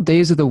first couple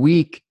days of the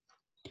week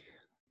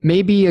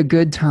may be a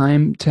good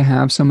time to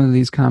have some of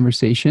these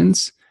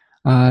conversations.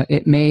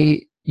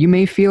 You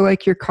may feel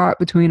like you're caught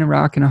between a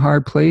rock and a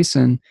hard place,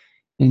 and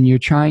you're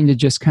trying to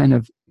just kind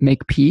of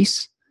make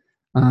peace.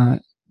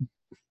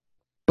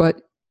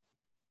 But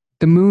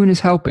the moon is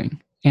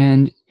helping,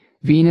 and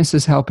Venus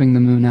is helping the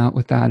moon out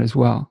with that as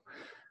well.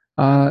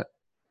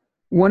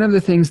 One of the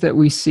things that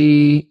we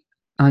see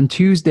on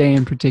Tuesday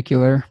in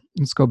particular,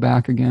 let's go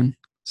back again.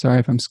 Sorry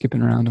if I'm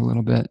skipping around a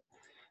little bit.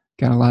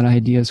 Got a lot of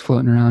ideas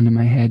floating around in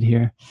my head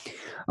here.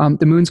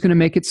 The moon's going to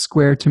make it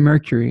square to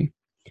Mercury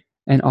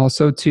and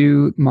also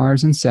to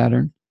Mars and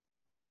Saturn.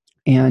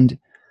 And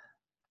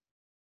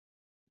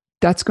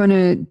that's going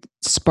to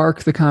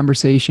spark the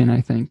conversation,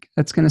 I think.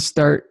 That's going to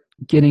start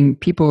getting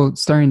people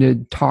starting to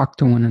talk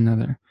to one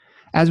another.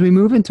 As we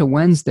move into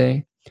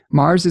Wednesday,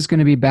 Mars is going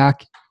to be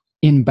back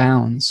in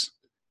bounds.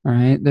 All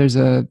right. There's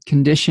a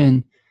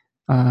condition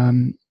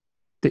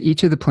that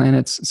each of the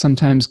planets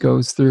sometimes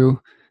goes through,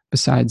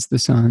 besides the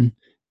sun,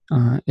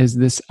 is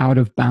this out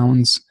of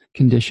bounds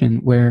condition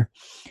where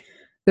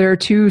there are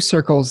two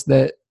circles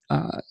that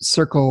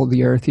circle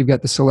the Earth. You've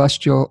got the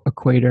celestial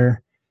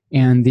equator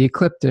and the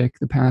ecliptic,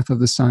 the path of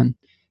the sun.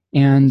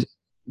 And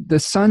the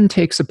sun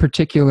takes a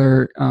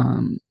particular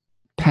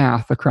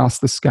path across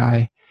the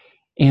sky,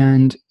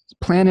 and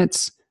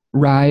planets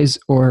rise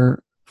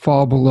or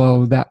fall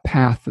below that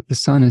path that the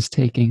sun is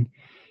taking.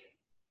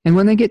 And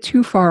when they get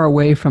too far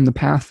away from the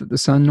path that the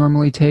sun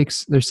normally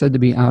takes, they're said to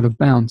be out of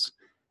bounds.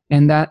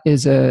 And that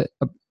is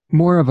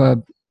more of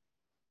a,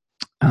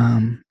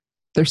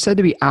 they're said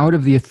to be out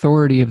of the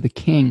authority of the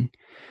king.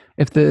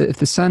 If the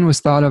sun was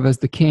thought of as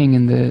the king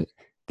and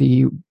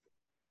the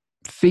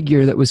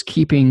figure that was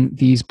keeping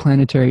these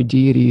planetary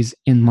deities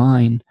in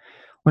line,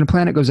 when a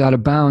planet goes out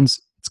of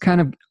bounds, it's kind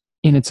of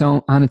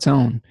on its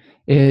own.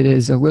 It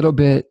is a little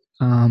bit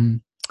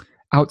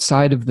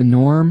outside of the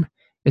norm.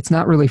 It's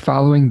not really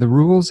following the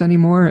rules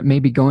anymore. It may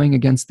be going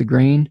against the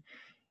grain.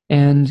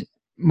 And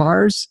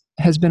Mars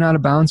has been out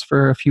of bounds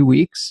for a few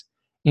weeks,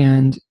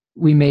 and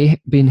we may have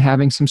been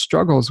having some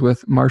struggles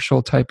with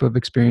martial type of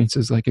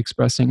experiences, like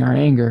expressing our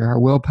anger, our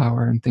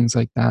willpower, and things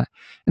like that.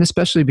 And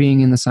especially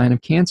being in the sign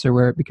of Cancer,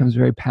 where it becomes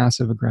very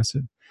passive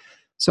aggressive.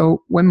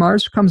 So when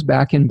Mars comes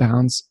back in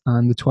bounds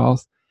on the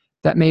 12th,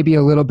 that may be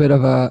a little bit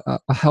of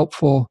a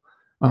helpful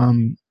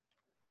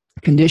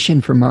condition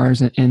for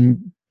Mars,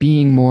 and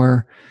being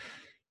more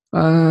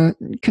a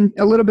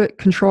little bit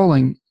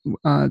controlling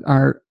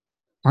our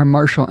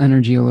martial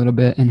energy a little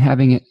bit, and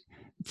having it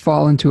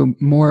fall into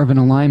more of an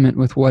alignment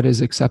with what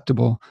is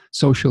acceptable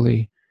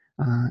socially,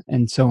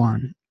 and so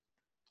on.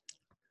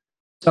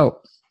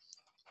 So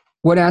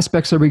what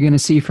aspects are we going to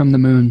see from the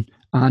moon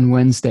on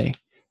Wednesday?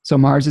 So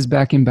Mars is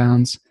back in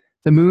bounds.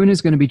 The moon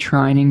is going to be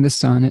trining the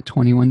sun at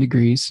 21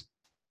 degrees.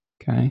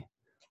 Okay.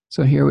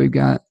 So here we've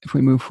got, if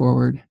we move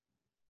forward,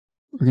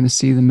 we're going to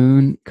see the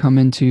moon come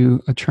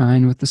into a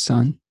trine with the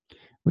sun,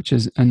 which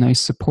is a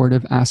nice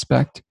supportive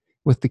aspect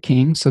with the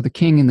king. So the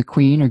king and the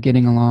queen are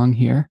getting along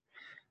here.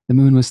 The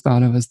moon was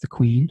thought of as the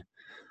queen.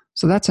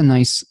 So that's a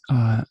nice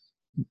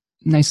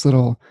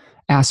little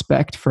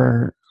aspect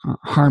for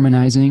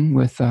harmonizing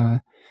with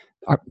a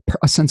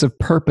sense of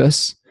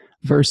purpose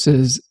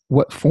versus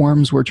what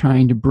forms we're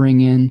trying to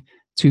bring in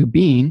to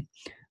being.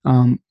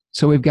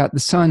 So we've got the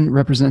sun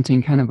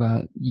representing kind of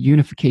a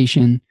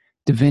unification,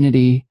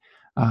 divinity,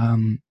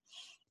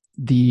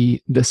 the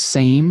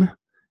same,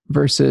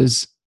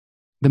 versus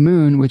the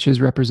moon, which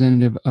is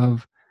representative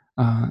of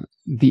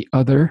the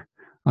other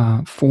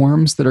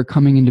forms that are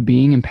coming into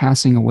being and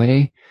passing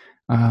away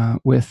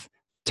with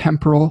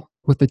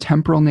the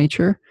temporal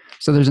nature.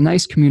 So there's a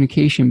nice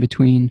communication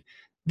between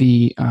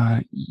the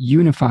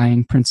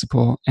unifying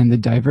principle and the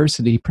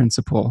diversity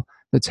principle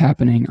that's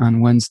happening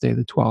on Wednesday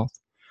the 12th.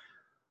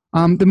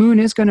 The moon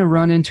is going to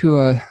run into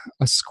a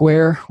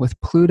square with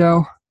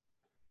Pluto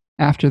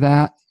after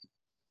that,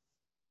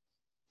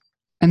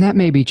 and that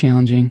may be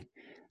challenging.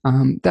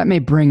 That may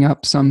bring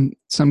up some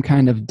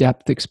kind of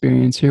depth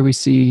experience. Here we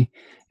see,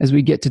 as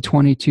we get to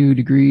 22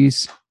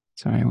 degrees,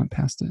 sorry, I went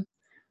past it.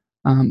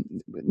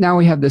 Now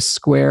we have this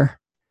square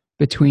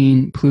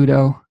between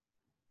Pluto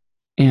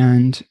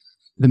and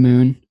the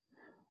moon,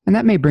 and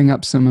that may bring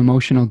up some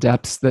emotional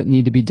depths that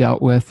need to be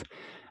dealt with.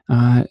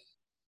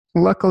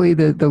 Luckily,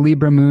 the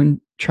Libra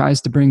moon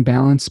tries to bring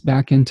balance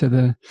back into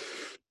the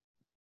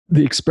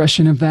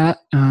expression of that,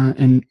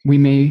 and we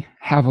may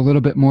have a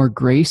little bit more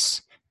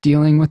grace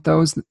dealing with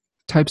those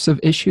types of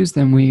issues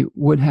than we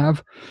would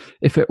have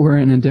if it were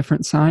in a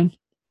different sign.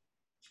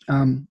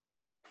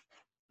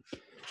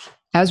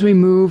 As we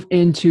move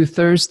into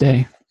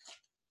Thursday,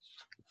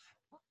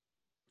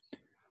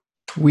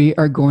 we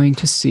are going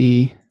to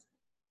see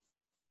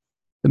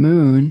the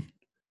moon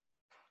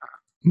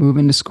move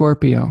into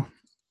Scorpio.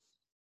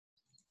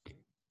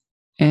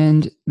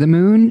 And the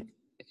moon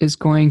is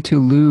going to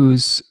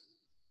lose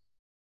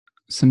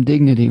some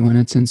dignity when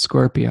it's in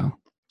Scorpio,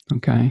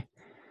 okay?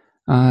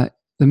 The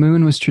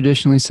moon was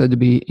traditionally said to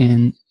be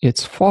in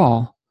its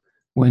fall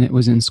when it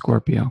was in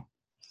Scorpio.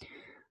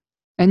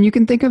 And you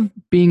can think of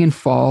being in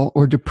fall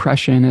or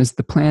depression as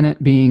the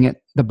planet being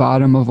at the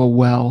bottom of a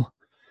well,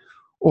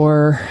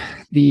 or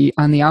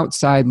on the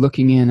outside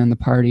looking in on the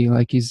party,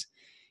 like he's,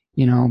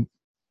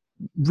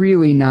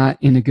 really not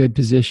in a good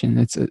position.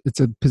 It's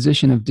a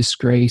position of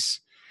disgrace.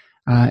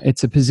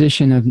 It's a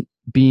position of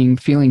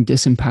feeling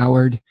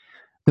disempowered.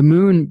 The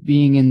moon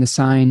being in the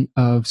sign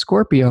of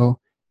Scorpio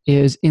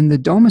is in the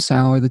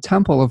domicile or the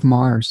temple of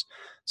Mars.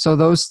 So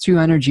those two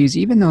energies,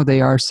 even though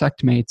they are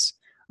sectmates,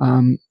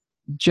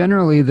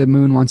 generally the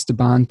moon wants to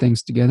bond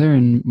things together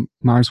and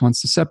Mars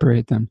wants to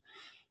separate them.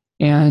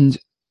 And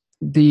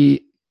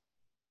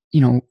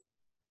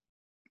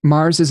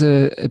Mars is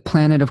a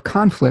planet of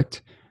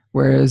conflict,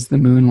 whereas the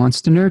moon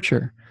wants to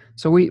nurture.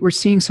 So we're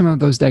seeing some of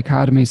those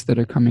dichotomies that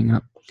are coming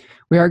up.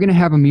 We are going to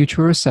have a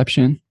mutual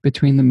reception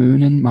between the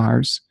moon and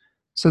Mars.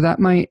 So that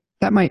might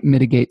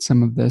mitigate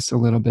some of this a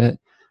little bit.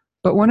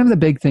 But one of the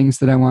big things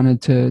that I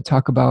wanted to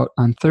talk about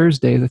on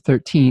Thursday, the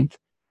 13th,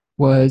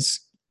 was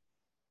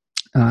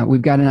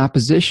we've got an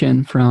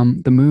opposition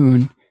from the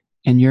moon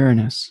and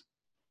Uranus.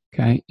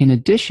 Okay. In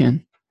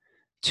addition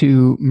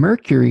to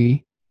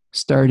Mercury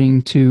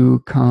starting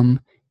to come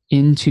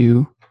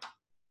into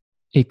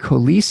a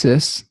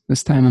colesis,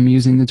 this time I'm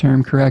using the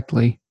term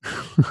correctly,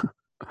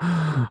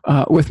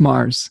 with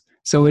Mars.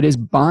 So it is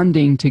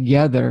bonding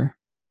together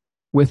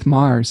with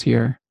Mars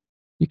here.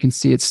 You can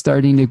see it's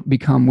starting to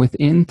become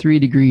within 3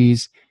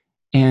 degrees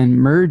and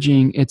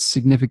merging its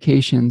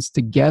significations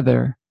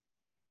together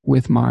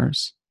with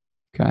Mars,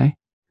 okay,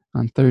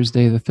 on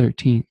Thursday the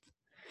 13th.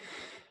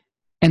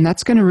 And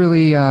that's going to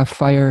really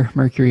fire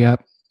Mercury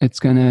up. It's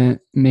going to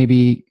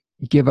maybe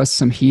give us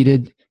some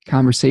heated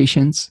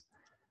conversations.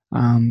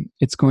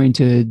 It's going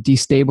to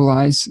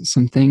destabilize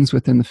some things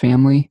within the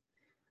family,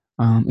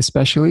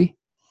 especially.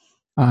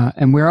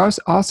 And we're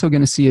also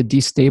going to see a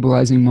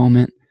destabilizing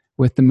moment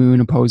with the moon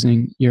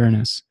opposing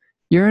Uranus.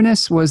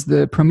 Uranus was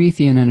the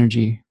Promethean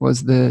energy,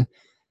 was the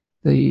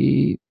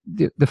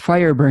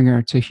fire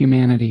bringer to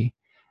humanity.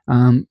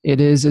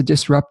 It is a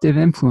disruptive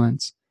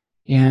influence.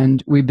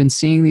 And we've been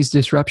seeing these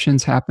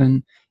disruptions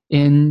happen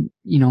in,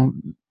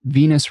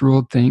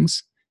 Venus-ruled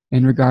things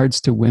in regards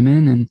to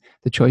women and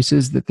the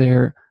choices that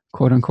they're,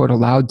 quote unquote,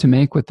 allowed to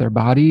make with their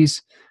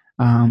bodies.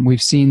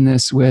 We've seen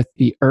this with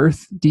the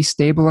Earth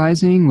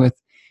destabilizing, with,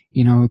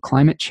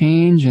 climate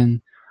change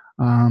and,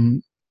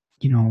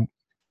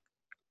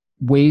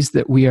 ways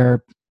that we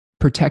are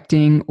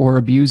protecting or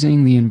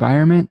abusing the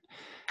environment.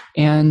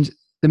 And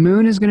the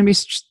moon is going to be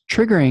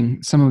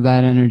triggering some of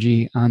that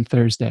energy on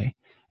Thursday.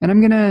 And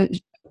I'm going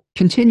to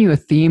continue a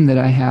theme that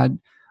I had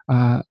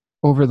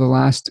over the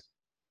last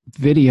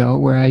video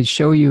where I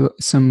show you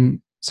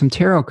some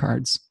tarot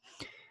cards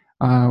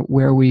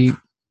where we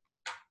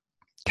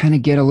kind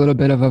of get a little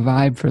bit of a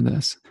vibe for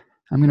this.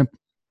 I'm going to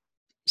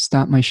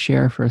stop my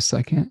share for a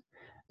second,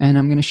 and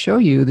I'm going to show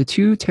you the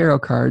 2 tarot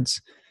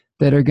cards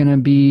that are going to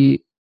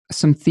be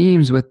some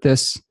themes with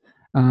this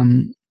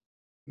Moon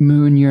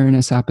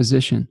Uranus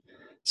opposition.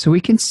 So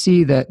we can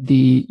see that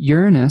the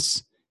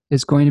Uranus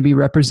is going to be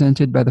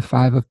represented by the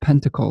 5 of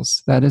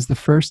Pentacles. That is the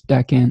first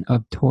decan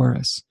of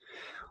Taurus.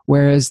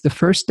 Whereas the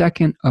first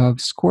decan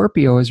of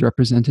Scorpio is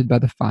represented by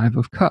the 5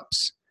 of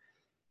Cups.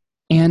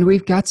 And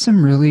we've got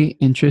some really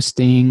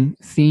interesting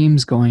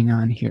themes going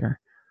on here.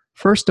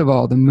 First of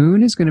all, the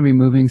moon is going to be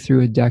moving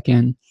through a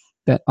decan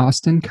that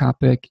Austin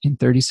Coppock in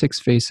 36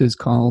 Faces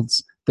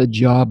calls the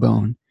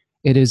jawbone.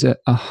 It is a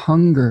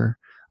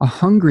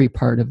hungry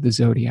part of the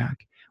zodiac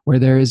where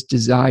there is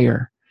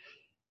desire.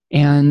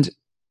 And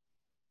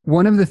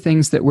one of the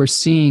things that we're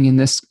seeing in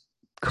this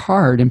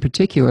card in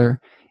particular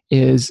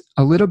is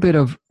a little bit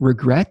of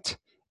regret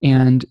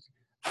and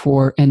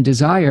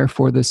desire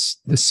for the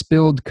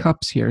spilled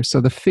cups here.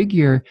 So the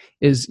figure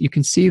is, you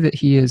can see that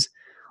he is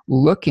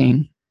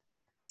looking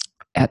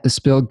at the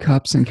spilled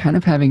cups and kind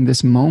of having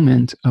this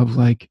moment of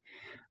like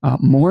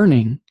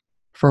mourning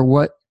for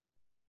what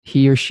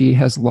he or she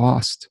has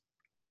lost,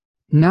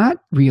 not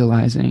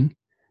realizing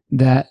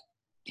that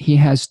he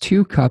has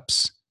 2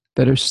 cups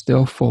that are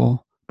still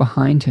full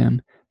behind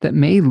him that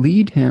may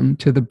lead him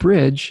to the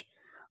bridge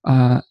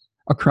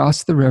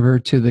across the river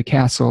to the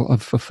castle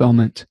of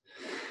fulfillment.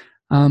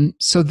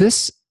 So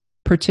this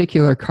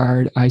particular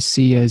card I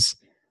see as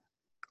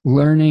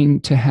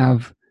learning to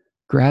have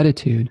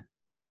gratitude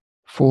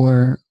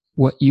for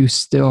what you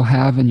still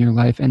have in your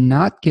life and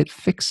not get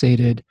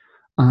fixated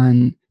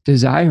on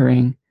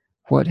desiring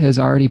what has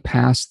already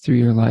passed through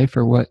your life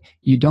or what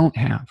you don't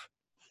have.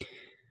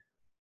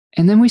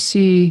 And then we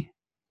see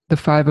the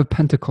 5 of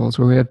Pentacles,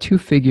 where we have 2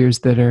 figures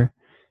that are,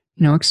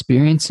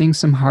 experiencing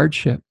some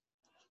hardship.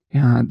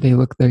 They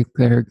look like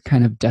they're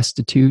kind of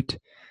destitute.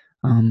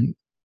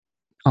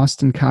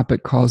 Austin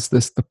Coppock calls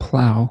this the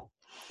plow.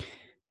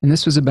 And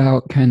this was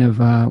about kind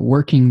of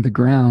working the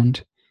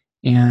ground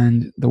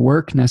and the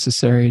work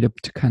necessary to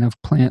kind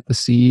of plant the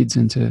seeds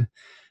and to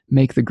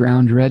make the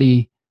ground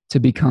ready to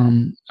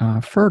become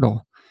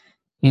fertile.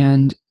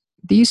 And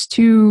these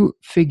 2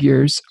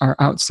 figures are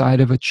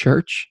outside of a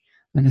church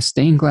and a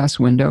stained glass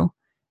window,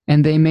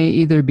 and they may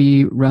either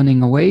be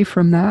running away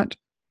from that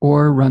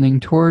or running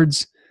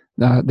towards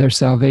their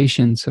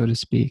salvation, so to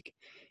speak.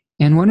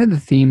 And one of the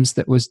themes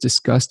that was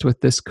discussed with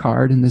this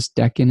card and this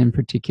decan in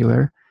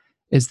particular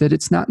is that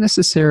it's not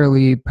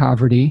necessarily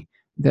poverty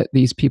that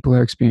these people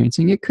are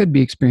experiencing. It could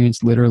be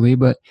experienced literally,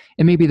 but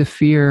it may be the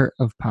fear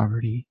of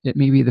poverty. It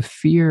may be the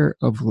fear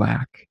of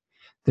lack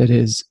that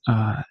is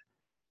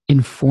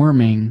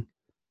informing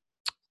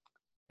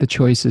the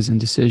choices and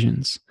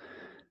decisions.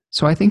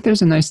 So I think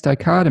there's a nice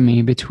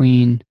dichotomy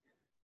between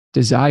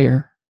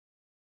desire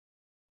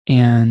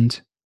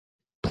and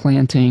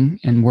planting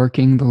and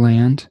working the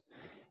land.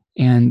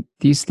 And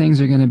these things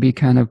are going to be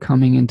kind of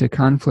coming into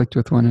conflict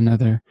with one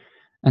another.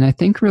 And I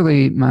think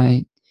really if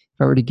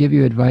I were to give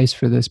you advice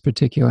for this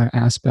particular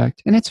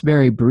aspect, and it's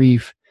very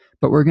brief,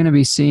 but we're going to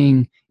be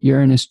seeing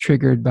Uranus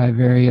triggered by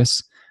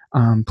various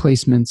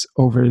placements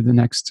over the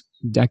next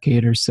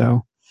decade or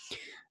so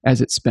as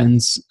it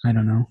spends,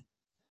 the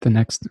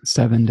next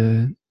 7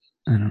 to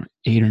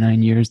 8 or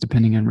 9 years,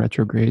 depending on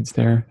retrogrades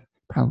there,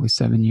 probably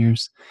 7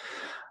 years.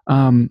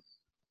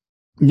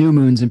 New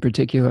moons in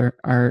particular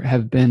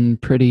have been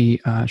pretty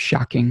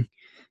shocking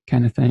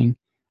kind of thing.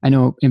 I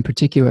know in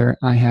particular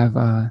I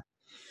have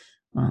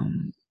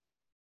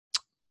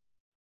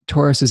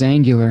Taurus is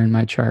angular in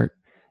my chart,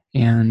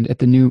 and at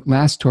the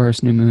last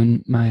Taurus new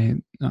moon, my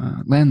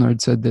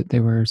landlord said that they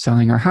were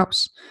selling our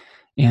house,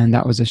 and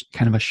that was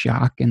kind of a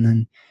shock. And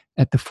then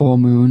at the full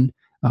moon,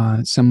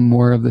 some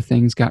more of the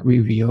things got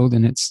revealed,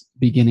 and it's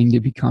beginning to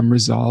become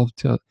resolved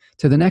to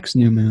the next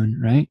new moon,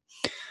 right?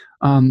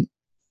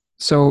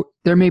 So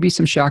there may be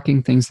some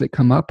shocking things that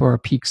come up, or a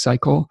peak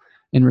cycle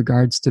in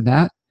regards to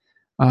that.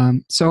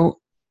 So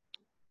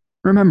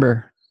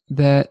remember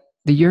that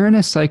the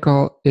Uranus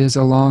cycle is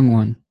a long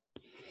one.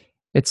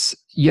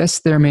 Yes,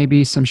 there may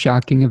be some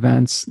shocking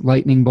events,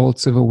 lightning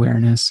bolts of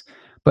awareness,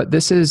 but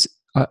this is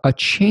a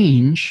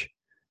change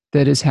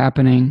that is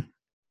happening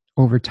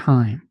over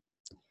time.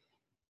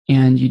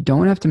 And you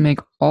don't have to make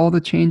all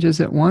the changes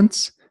at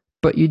once,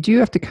 but you do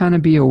have to kind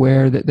of be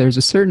aware that there's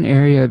a certain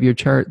area of your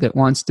chart that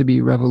wants to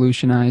be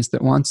revolutionized,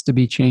 that wants to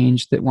be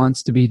changed, that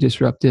wants to be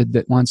disrupted,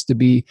 that wants to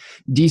be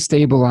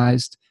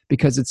destabilized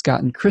because it's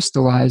gotten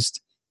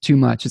crystallized too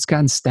much. It's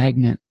gotten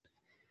stagnant.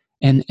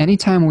 And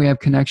anytime we have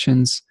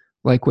connections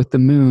like with the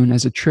moon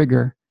as a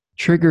trigger,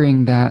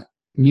 triggering that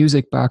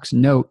music box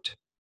note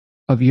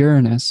of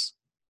Uranus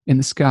in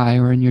the sky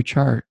or in your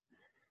chart,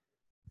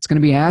 it's going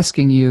to be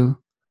asking you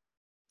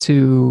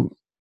to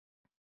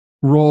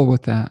roll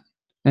with that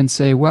and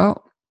say,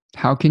 well,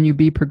 how can you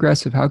be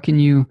progressive? How can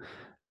you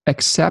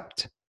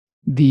accept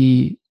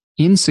the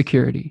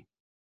insecurity?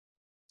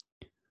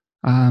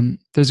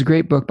 There's a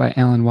great book by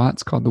Alan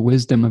Watts called The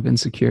Wisdom of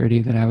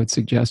Insecurity that I would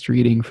suggest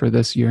reading for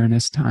this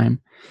Uranus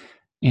time.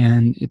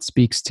 and it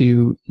speaks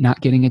to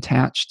not getting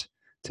attached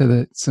to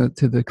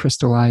the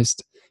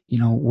crystallized,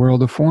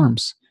 world of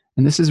forms.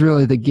 And this is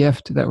really the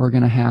gift that we're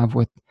going to have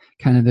with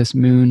kind of this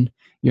Moon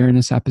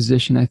Uranus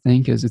opposition. I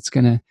think is it's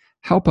going to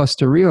help us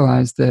to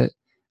realize that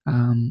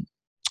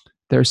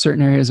there are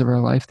certain areas of our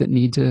life that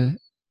need to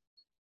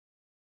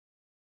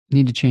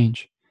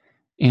change,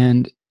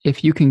 and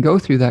if you can go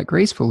through that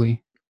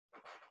gracefully,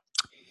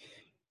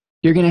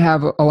 you're going to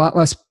have a lot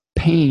less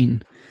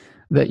pain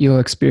that you'll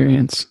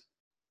experience.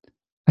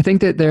 I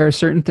think that there are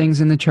certain things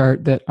in the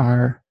chart that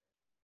are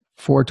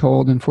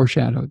foretold and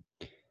foreshadowed,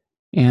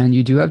 and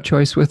you do have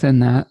choice within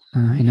that.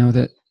 I know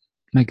that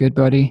my good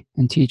buddy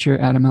and teacher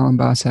Adam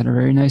Ellenboss had a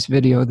very nice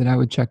video that I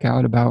would check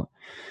out about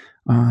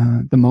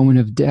the moment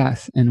of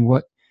death and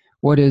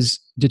what is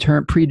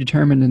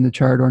predetermined in the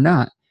chart or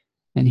not.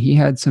 And he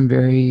had some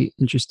very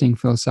interesting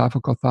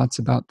philosophical thoughts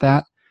about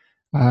that,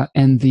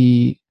 and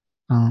the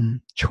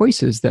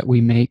choices that we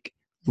make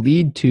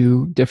lead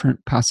to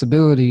different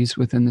possibilities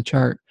within the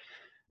chart.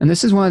 And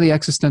this is one of the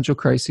existential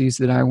crises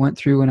that I went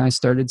through when I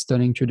started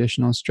studying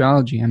traditional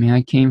astrology. I mean,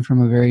 I came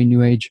from a very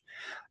New Age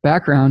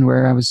background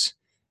where I was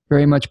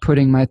very much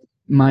putting my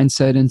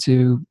mindset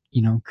into,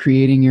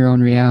 creating your own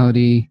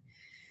reality,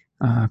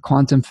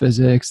 quantum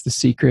physics, The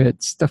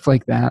Secret, stuff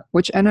like that,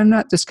 and I'm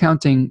not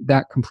discounting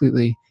that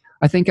completely.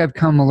 I think I've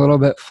come a little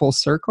bit full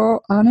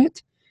circle on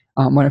it.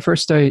 When I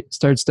first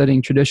started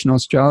studying traditional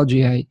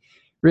astrology, I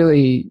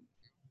really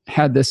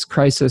had this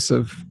crisis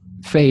of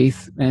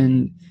faith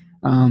and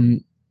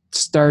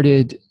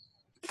started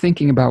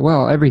thinking about,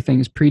 well, everything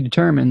is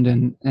predetermined,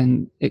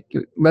 and it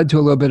led to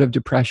a little bit of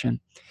depression.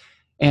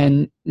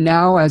 And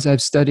now, as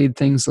I've studied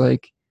things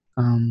like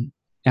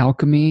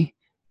alchemy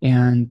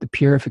and the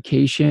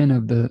purification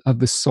of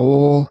the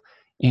soul,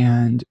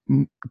 and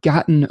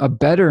gotten a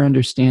better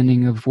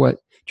understanding of what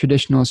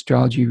traditional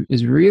astrology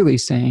is really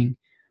saying,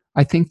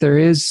 I think there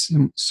is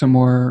some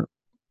more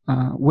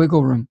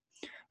wiggle room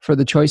for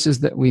the choices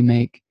that we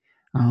make.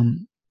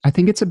 I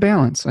think it's a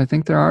balance. I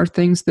think there are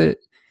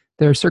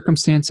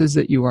circumstances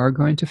that you are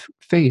going to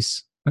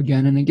face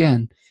again and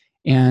again.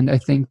 And I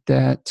think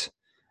that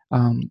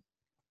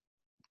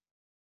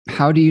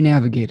how do you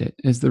navigate it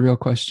is the real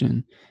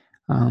question.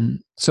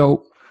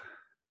 So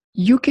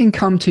you can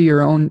come to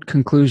your own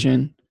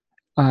conclusion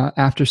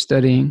after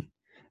studying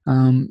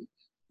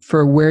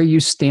for where you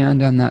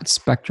stand on that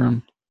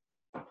spectrum.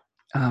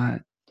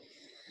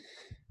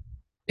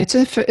 It's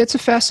a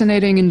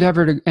fascinating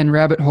endeavor and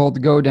rabbit hole to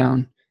go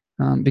down,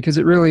 because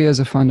it really is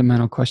a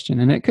fundamental question,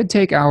 and it could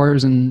take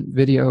hours and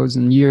videos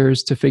and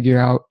years to figure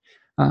out.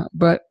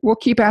 But we'll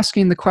keep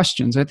asking the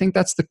questions. I think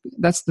that's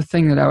the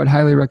thing that I would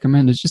highly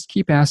recommend, is just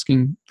keep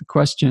asking the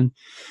question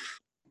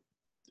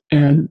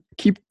and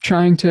keep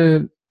trying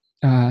to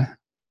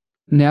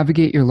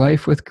navigate your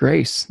life with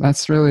grace.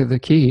 That's really the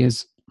key,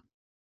 is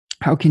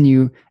how can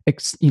you,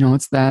 it's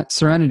that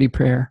serenity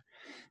prayer.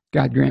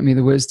 God grant me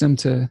the wisdom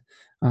to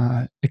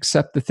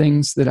accept the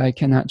things that I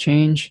cannot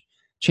change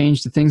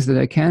the things that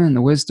I can, and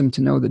the wisdom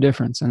to know the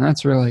difference. And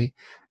that's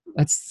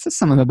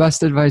some of the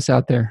best advice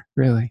out there,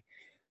 really.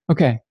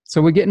 Okay,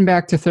 so we're getting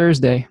back to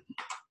Thursday.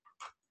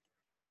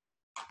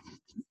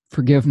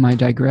 Forgive my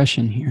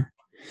digression here.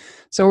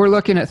 So we're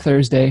looking at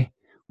Thursday.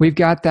 We've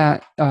got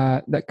that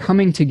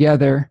coming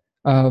together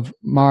of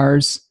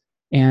Mars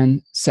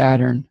and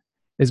Saturn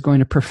is going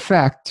to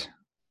perfect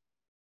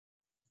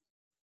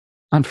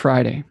on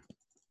Friday.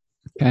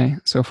 Okay,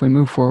 so if we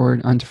move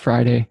forward onto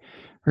Friday,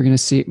 we're going to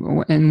see,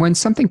 and when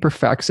something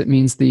perfects, it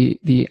means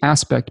the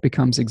aspect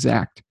becomes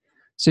exact.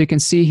 So you can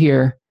see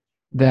here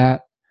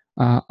that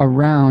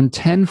around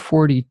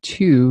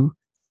 10:42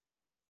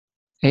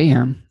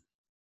 a.m.,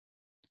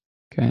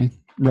 okay,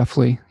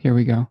 roughly, here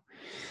we go,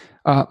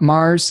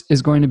 Mars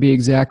is going to be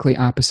exactly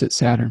opposite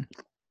Saturn.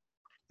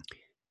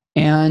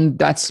 And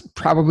that's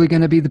probably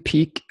going to be the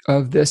peak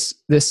of this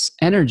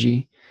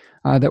energy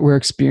that we're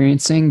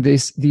experiencing.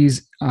 These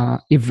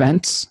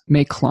events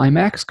may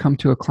come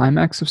to a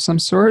climax of some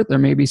sort. There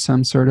may be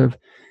some sort of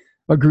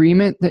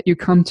agreement that you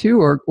come to,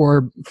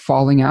 or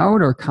falling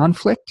out or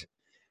conflict.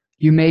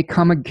 You may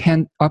come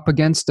up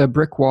against a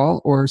brick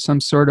wall or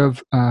some sort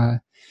of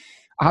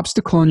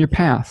obstacle in your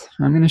path.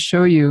 I'm going to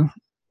show you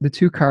the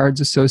two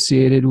cards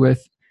associated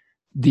with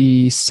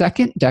the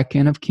second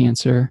decan of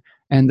Cancer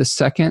and the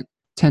second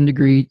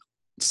 10-degree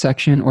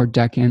section or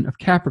decan of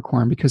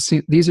Capricorn, because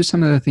these are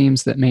some of the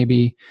themes that may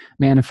be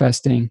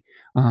manifesting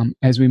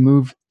as we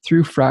move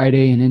through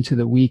Friday and into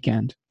the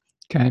weekend.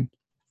 Okay,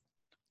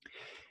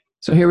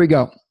 so here we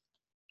go.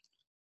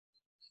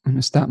 I'm going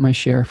to stop my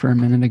share for a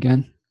minute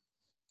again,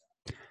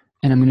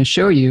 and I'm going to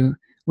show you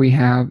we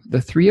have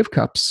the Three of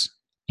Cups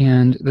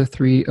and the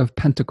Three of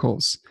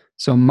Pentacles.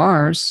 So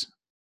Mars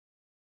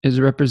is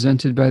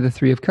represented by the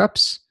Three of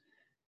Cups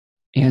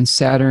and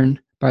Saturn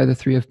by the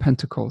Three of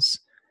Pentacles.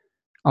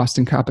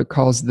 Austin Coppock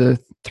calls the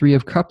Three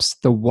of Cups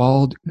the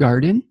walled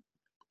garden,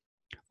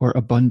 or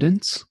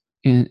abundance.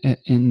 In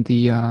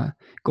the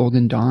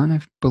Golden Dawn,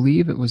 I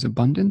believe it was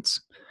abundance.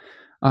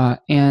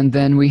 And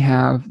then we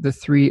have the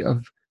Three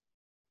of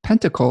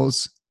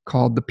Pentacles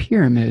called The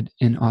Pyramid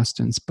in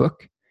Austin's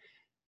book.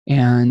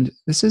 And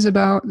this is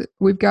about,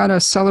 we've got a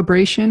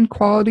celebration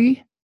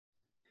quality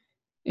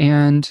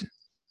and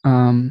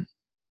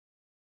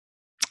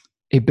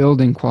a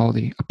building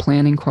quality, a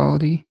planning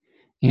quality,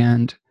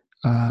 and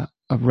a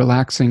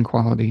relaxing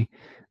quality.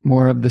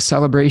 More of the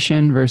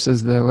celebration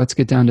versus the let's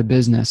get down to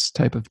business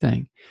type of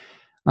thing.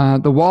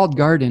 The walled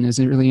garden is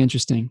really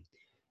interesting.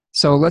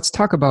 So let's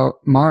talk about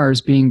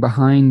Mars being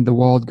behind the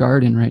walled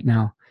garden right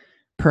now.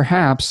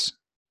 Perhaps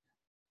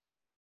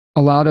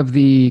a lot of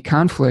the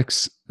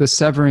conflicts, the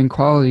severing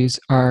qualities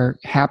are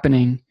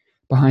happening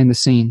behind the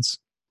scenes,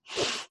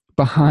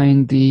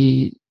 behind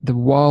the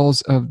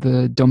walls of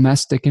the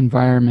domestic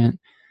environment.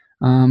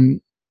 I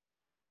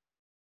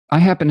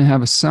happen to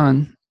have a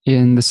son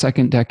in the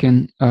second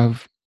decan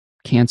of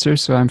Cancer,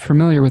 so I'm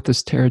familiar with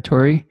this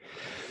territory.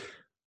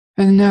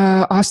 And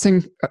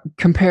Austin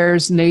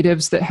compares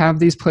natives that have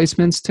these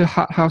placements to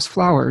hothouse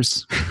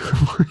flowers,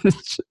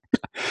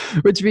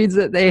 which means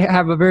that they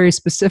have a very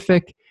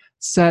specific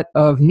set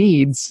of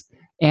needs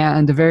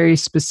and a very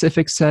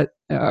specific set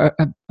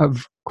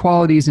of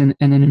qualities and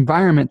an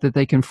environment that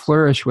they can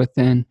flourish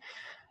within.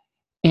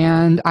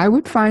 And I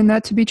would find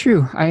that to be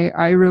true.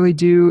 I really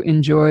do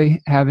enjoy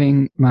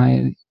having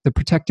the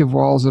protective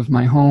walls of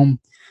my home.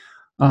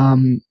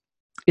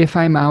 If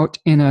I'm out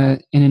in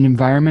an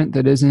environment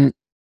that isn't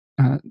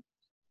that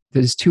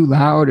is too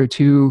loud or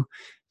too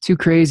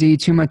crazy,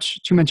 too much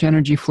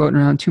energy floating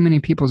around, too many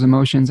people's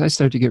emotions, I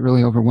start to get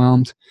really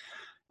overwhelmed,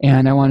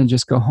 and I want to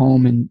just go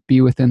home and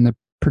be within the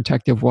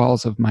protective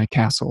walls of my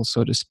castle,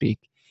 so to speak.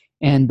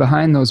 And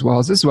behind those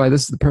walls, this is why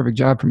this is the perfect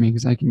job for me,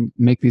 because I can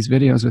make these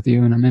videos with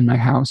you and I'm in my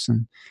house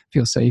and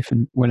feel safe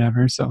and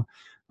whatever. So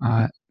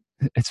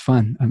it's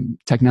fun.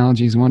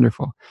 Technology is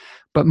wonderful.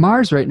 But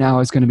Mars right now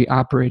is going to be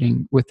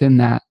operating within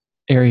that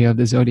area of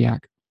the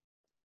zodiac.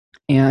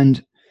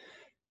 And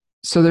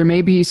so there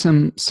may be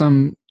some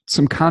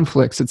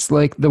conflicts. It's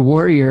like the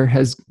warrior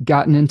has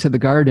gotten into the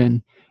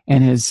garden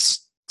and is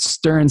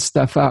stirring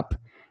stuff up.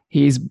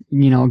 He's,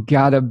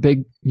 got a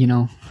big,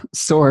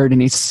 sword,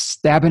 and he's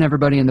stabbing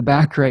everybody in the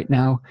back right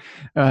now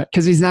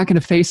because he's not going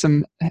to face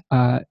them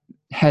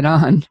head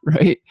on,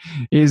 right?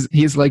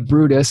 He's like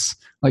Brutus,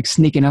 like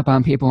sneaking up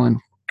on people and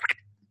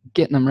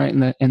getting them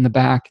right in the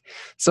back.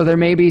 So there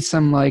may be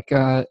some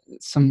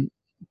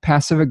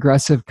passive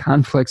aggressive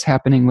conflicts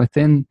happening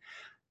within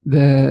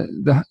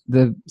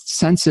the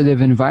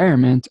sensitive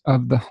environment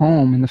of the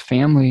home and the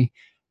family,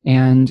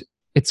 and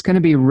it's going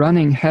to be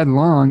running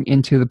headlong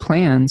into the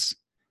plans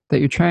that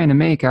you're trying to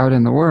make out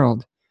in the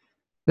world.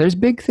 There's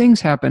big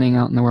things happening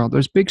out in the world.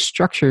 There's big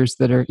structures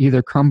that are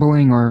either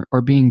crumbling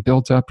or being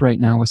built up right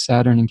now with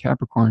Saturn and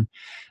Capricorn.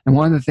 And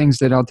one of the things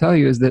that I'll tell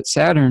you is that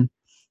Saturn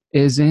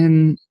is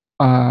in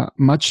a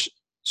much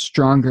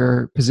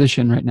stronger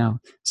position right now.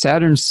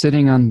 Saturn's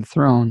sitting on the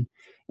throne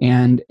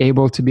and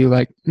able to be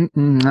like,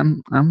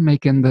 I'm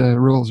making the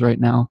rules right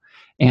now.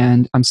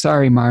 And I'm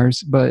sorry,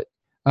 Mars, but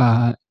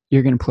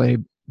you're going to play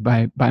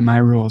by my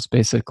rules,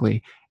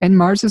 basically. And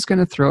Mars is going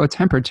to throw a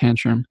temper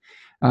tantrum.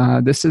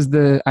 This is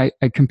I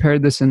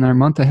compared this in our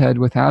month ahead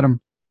with Adam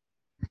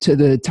to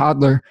the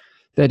toddler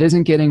that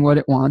isn't getting what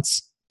it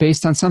wants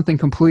based on something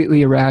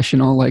completely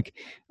irrational. Like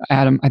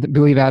Adam, I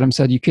believe Adam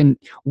said, you can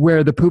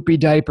wear the poopy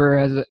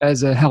diaper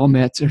as a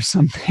helmet or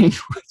something,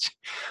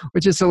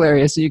 which is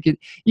hilarious. So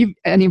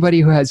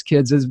anybody who has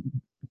kids has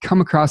come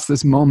across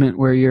this moment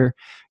where your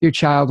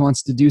child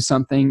wants to do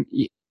something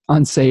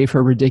unsafe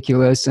or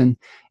ridiculous, and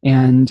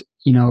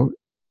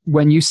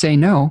when you say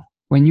no,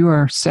 when you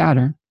are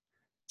Saturn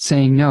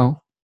saying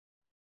no,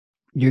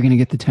 you're going to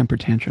get the temper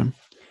tantrum.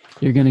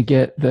 You're going to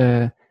get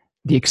the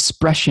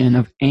expression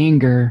of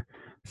anger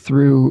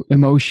through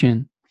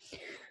emotion.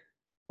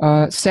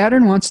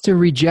 Saturn wants to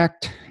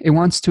reject. It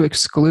wants to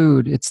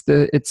exclude. It's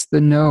the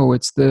no.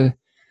 It's the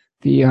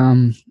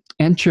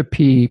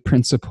entropy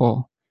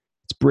principle.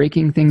 It's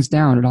breaking things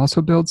down. It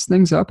also builds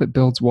things up. It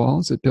builds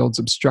walls. It builds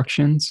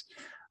obstructions.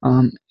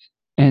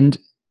 And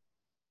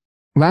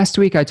last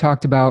week I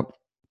talked about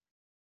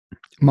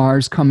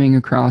Mars coming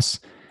across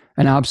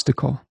an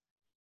obstacle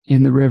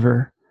in the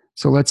river.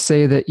 So let's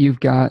say that you've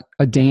got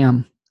a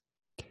dam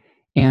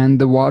and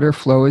the water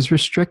flow is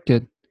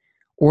restricted,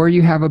 or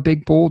you have a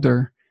big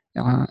boulder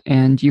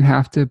and you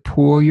have to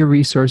pool your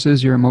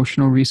resources, your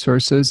emotional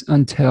resources,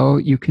 until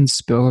you can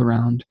spill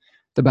around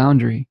the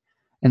boundary.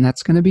 And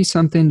that's going to be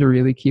something to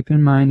really keep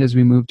in mind as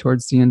we move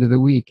towards the end of the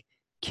week.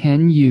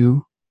 Can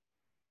you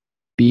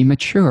be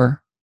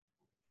mature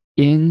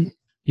in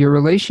your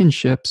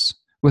relationships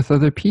with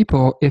other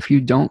people if you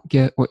don't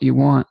get what you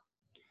want?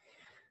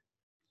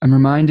 I'm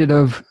reminded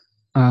of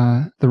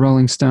the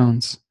Rolling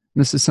Stones.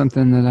 This is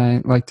something that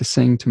I like to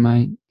sing to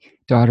my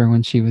daughter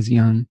when she was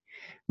young,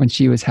 when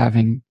she was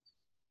having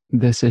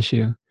this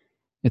issue.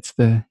 It's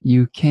the,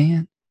 you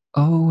can't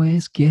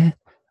always get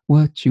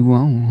what you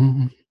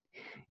want.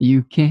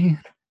 You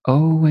can't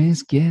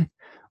always get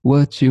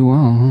what you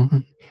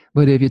want.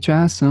 But if you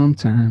try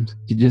sometimes,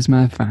 you just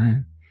might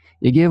find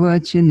you get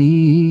what you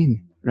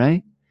need,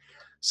 right?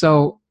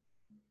 So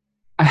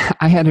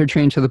I had her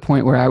trained to the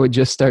point where I would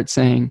just start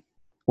saying,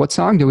 "What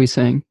song do we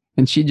sing?"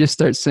 And she'd just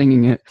start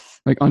singing it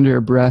like under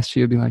her breath.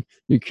 She would be like,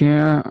 "You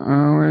can't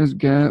always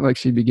get," like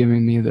she'd be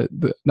giving me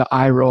the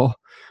eye roll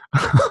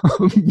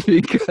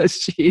because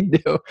she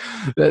knew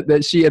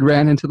that she had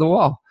ran into the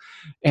wall.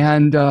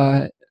 And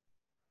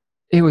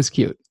it was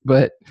cute.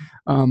 But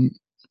I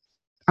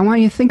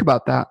want you to think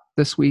about that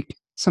this week.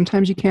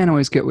 Sometimes you can't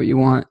always get what you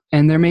want,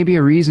 and there may be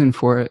a reason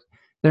for it.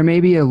 There may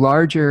be a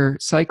larger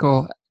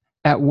cycle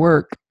at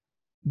work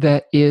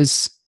that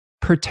is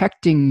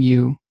protecting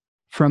you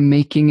from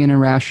making an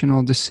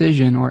irrational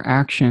decision or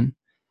action.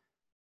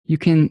 You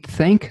can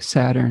thank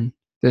Saturn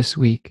this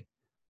week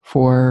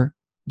for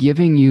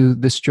giving you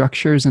the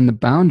structures and the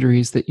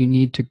boundaries that you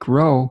need to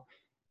grow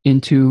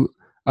into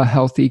a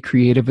healthy,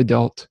 creative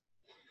adult.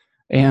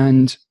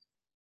 And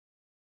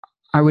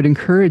I would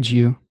encourage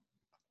you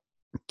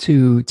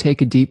to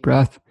take a deep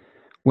breath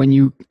when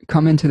you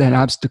come into that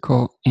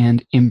obstacle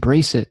and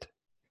embrace it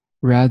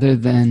rather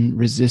than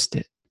resist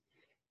it.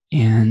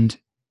 And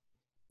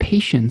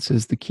patience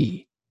is the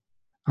key.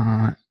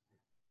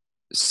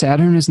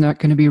 Saturn is not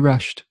going to be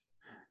rushed.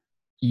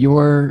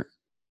 Your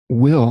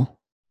will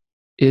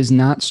is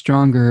not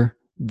stronger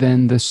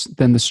than the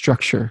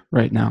structure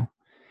right now.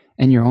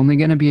 And you're only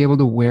going to be able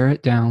to wear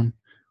it down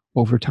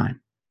over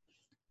time.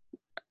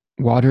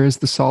 Water is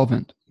the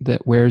solvent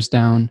that wears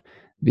down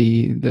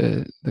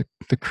the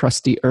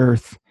crusty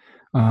earth,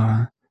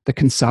 the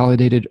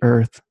consolidated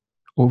earth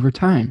over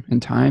time.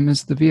 And time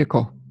is the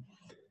vehicle.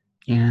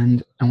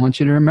 And I want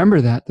you to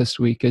remember that this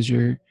week as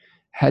you're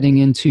heading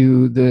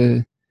into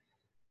the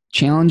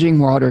challenging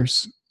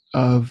waters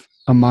of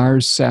a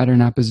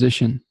Mars-Saturn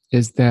opposition,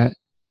 is that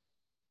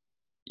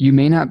you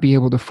may not be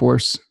able to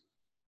force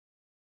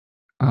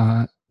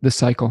the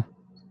cycle.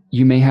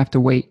 You may have to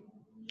wait.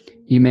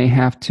 You may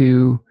have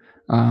to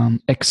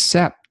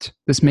accept.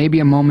 This may be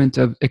a moment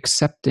of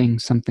accepting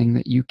something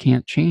that you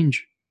can't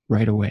change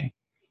right away.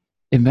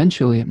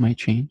 Eventually it might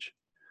change,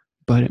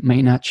 but it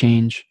may not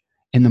change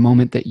in the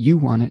moment that you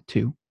want it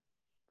to.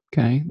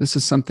 Okay? This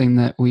is something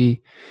that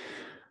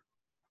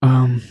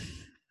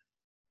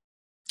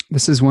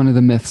this is one of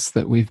the myths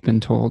that we've been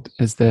told,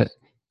 is that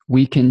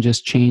we can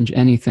just change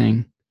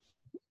anything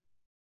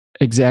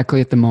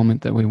exactly at the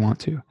moment that we want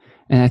to.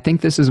 And I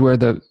think this is where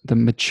the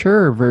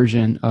mature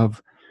version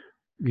of,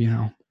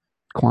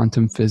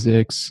 quantum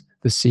physics,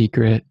 The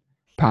Secret,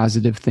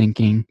 positive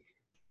thinking,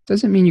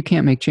 doesn't mean you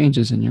can't make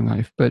changes in your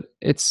life, but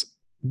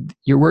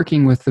you're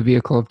working with the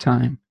vehicle of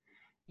time,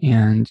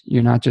 and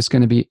you're not just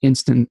going to be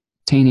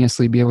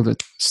instantaneously be able to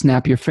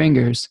snap your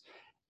fingers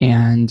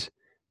and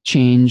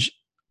change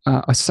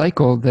a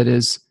cycle that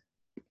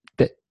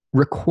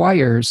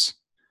requires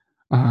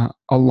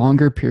a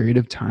longer period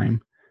of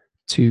time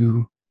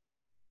to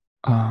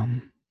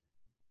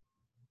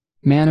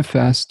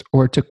manifest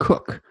or to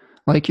cook.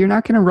 Like, you're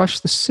not going to rush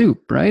the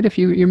soup, right? If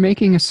you're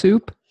making a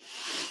soup,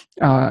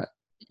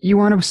 you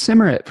want to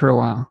simmer it for a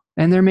while.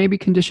 And there may be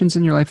conditions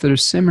in your life that are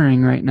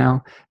simmering right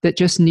now that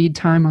just need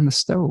time on the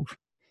stove.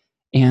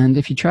 And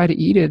if you try to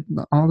eat it,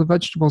 all the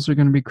vegetables are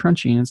going to be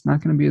crunchy and it's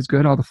not going to be as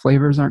good. All the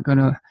flavors aren't going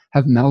to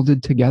have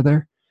melded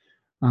together.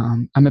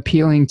 I'm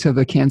appealing to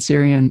the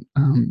Cancerian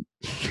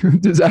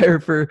desire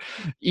for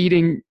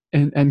eating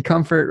and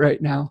comfort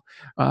right now.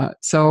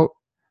 So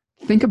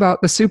think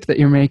about the soup that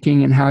you're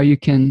making and how you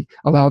can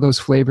allow those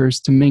flavors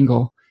to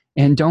mingle.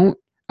 And don't,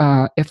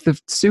 if the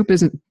soup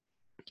isn't,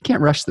 you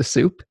can't rush the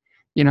soup,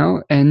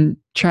 and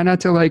try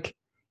not to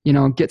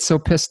get so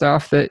pissed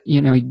off that,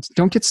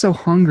 don't get so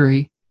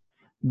hungry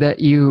that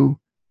you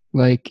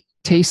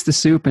taste the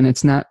soup and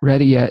it's not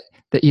ready yet,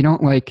 that you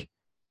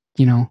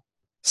don't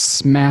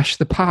smash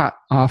the pot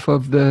off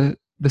of the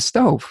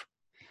stove,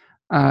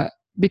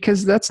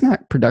 because that's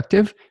not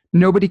productive.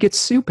 Nobody gets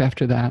soup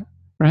after that,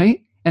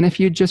 right? And if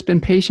you'd just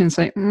been patient,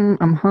 say,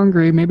 I'm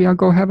hungry, maybe I'll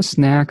go have a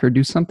snack or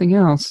do something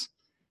else,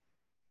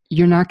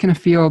 you're not going to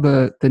feel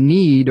the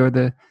need or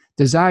the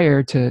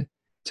desire to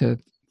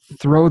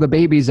throw the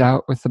babies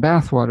out with the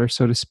bathwater,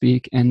 so to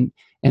speak, and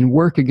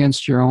work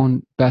against your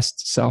own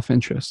best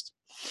self-interest.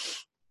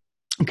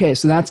 Okay,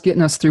 so that's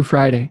getting us through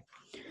Friday.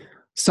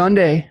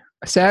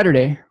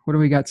 Saturday, what do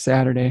we got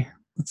Saturday?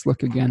 Let's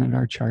look again at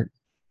our chart.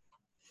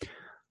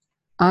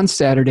 On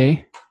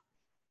Saturday,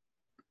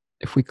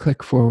 if we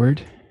click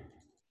forward,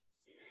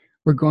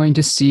 we're going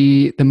to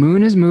see the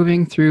moon is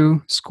moving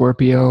through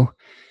Scorpio.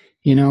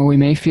 We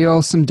may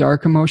feel some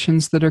dark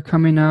emotions that are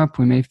coming up.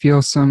 We may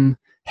feel some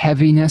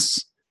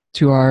heaviness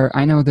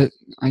I know that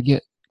I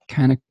get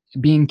kind of,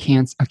 being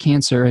a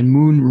Cancer and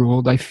moon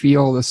ruled, I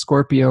feel the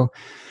Scorpio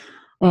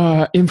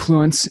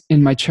influence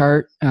in my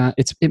chart.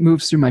 It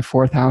moves through my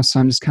fourth house. So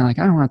I'm just kind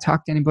of I don't want to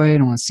talk to anybody. I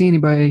don't want to see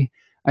anybody.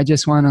 I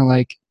just want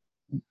to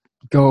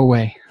go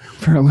away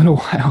for a little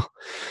while.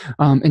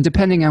 And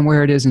depending on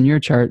where it is in your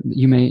chart,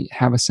 you may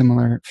have a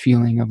similar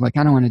feeling of I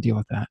don't want to deal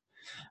with that.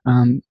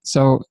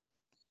 So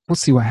we'll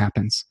see what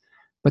happens.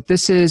 But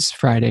this is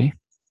Friday.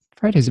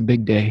 Friday's a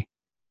big day.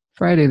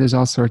 Friday, there's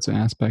all sorts of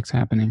aspects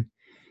happening.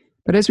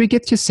 But as we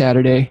get to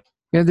Saturday,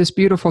 we have this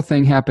beautiful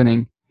thing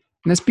happening.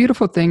 And this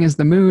beautiful thing is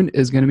the moon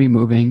is going to be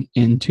moving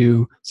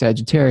into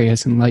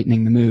Sagittarius and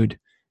lightening the mood,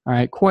 all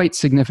right, quite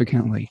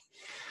significantly.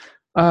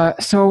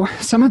 So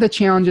some of the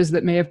challenges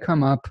that may have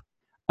come up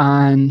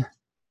on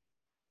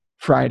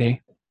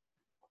Friday,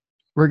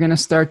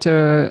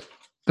 the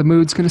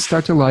mood's going to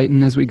start to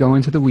lighten as we go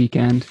into the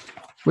weekend,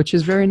 which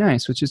is very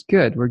nice, which is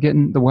good. We're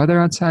getting the weather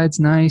outside's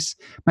nice.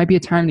 Might be a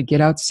time to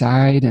get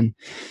outside and,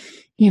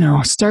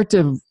 start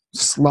to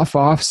slough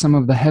off some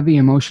of the heavy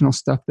emotional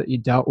stuff that you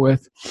dealt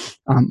with.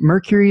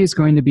 Mercury is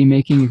going to be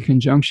making a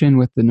conjunction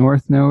with the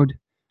North Node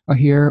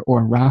here,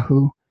 or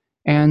Rahu.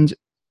 And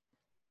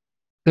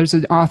there's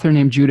an author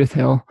named Judith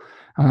Hill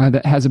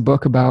that has a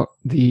book about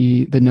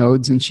the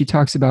nodes, and she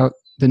talks about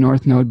the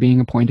North Node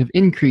being a point of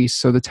increase.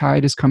 So the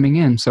tide is coming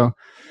in. So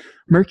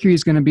Mercury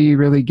is going to be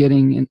really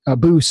getting a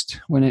boost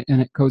when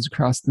it goes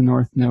across the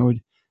North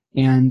Node,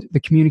 and the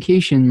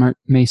communication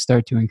may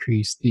start to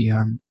increase. The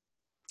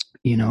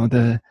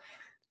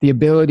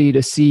ability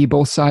to see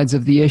both sides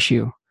of the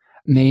issue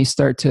may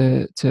start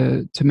to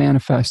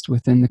manifest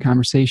within the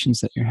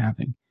conversations that you're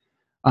having.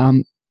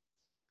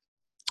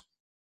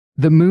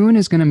 The moon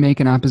is going to make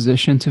an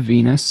opposition to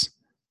Venus.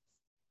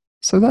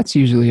 So that's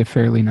usually a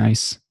fairly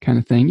nice kind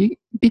of thing. You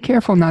be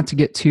careful not to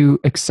get too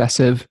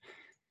excessive.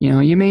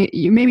 You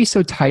may be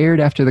so tired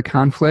after the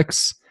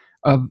conflicts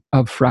of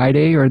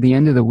Friday or the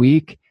end of the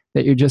week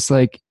that you're just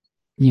like,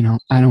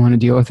 I don't want to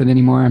deal with it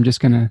anymore. I'm just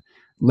going to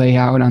lay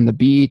out on the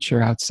beach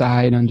or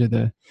outside under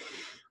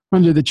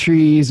the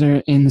trees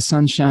or in the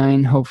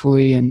sunshine,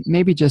 hopefully, and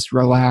maybe just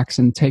relax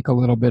and take a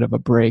little bit of a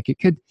break. It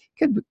could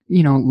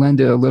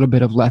lend a little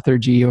bit of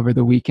lethargy over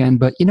the weekend,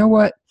 but you know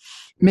what?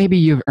 Maybe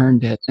you've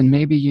earned it, and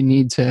maybe you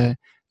need to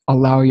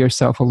allow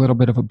yourself a little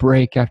bit of a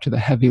break after the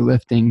heavy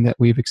lifting that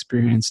we've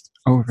experienced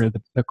over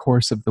the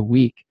course of the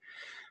week.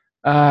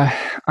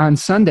 On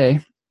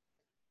Sunday,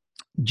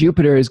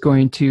 Jupiter is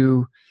going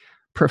to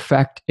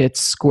perfect its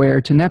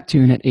square to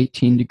Neptune at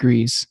 18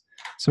 degrees.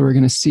 So we're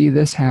going to see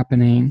this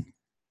happening,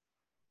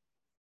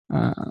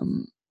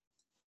 let's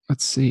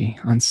see,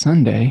 on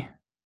Sunday.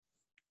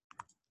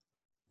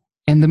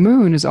 And the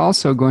moon is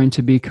also going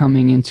to be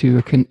coming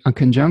into a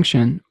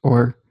conjunction,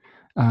 or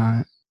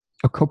a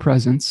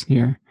copresence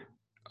here,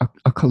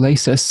 a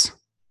kalesis,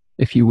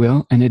 if you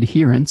will, an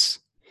adherence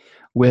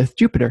with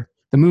Jupiter.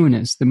 The moon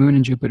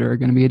and Jupiter are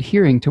going to be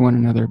adhering to one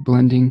another,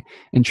 blending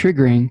and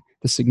triggering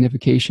the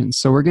significations.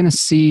 So we're going to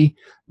see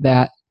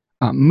that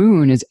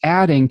moon is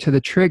adding to the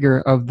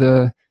trigger of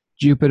the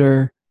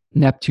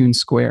Jupiter-Neptune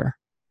square.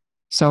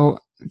 So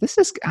this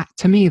is,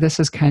 to me, this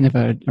is kind of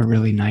a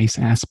really nice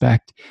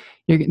aspect.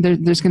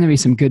 There's going to be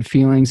some good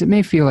feelings. It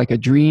may feel like a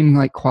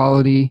dream-like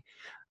quality.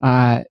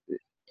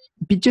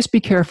 Just be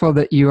careful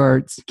that you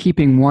are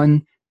keeping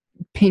one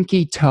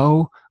pinky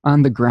toe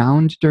on the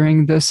ground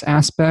during this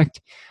aspect.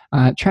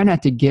 Try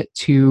not to get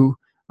too,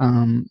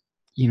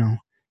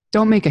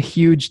 don't make a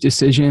huge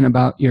decision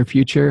about your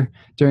future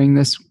during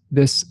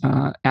this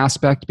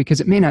aspect,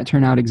 because it may not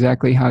turn out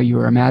exactly how you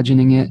were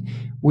imagining it.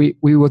 We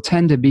will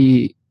tend to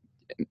be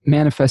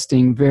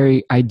manifesting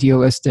very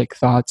idealistic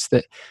thoughts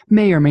that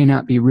may or may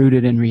not be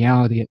rooted in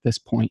reality at this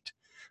point.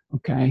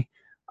 Okay.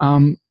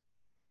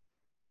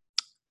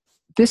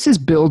 This is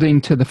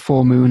building to the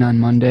full moon on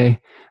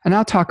Monday, and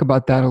I'll talk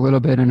about that a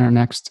little bit in our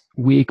next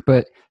week,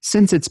 but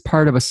since it's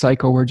part of a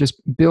cycle, we're just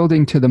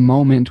building to the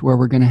moment where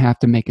we're going to have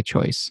to make a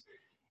choice.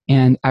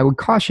 And I would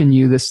caution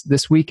you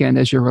this weekend,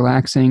 as you're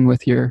relaxing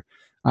with your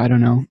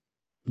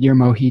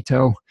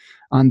mojito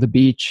on the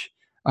beach,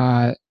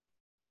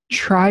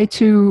 try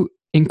to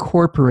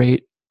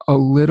incorporate a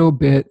little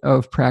bit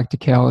of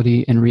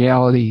practicality and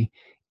reality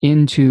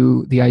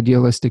into the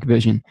idealistic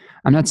vision.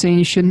 I'm not saying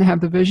you shouldn't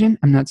have the vision.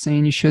 I'm not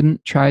saying you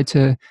shouldn't try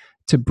to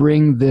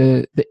bring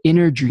the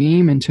inner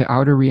dream into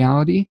outer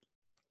reality.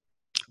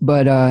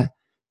 But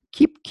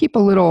keep a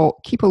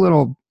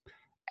little.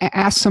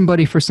 Ask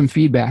somebody for some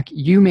feedback.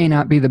 You may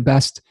not be the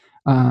best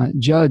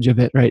judge of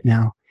it right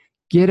now.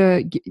 Get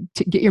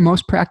your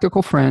most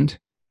practical friend.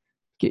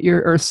 Get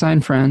your Earth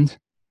sign friend,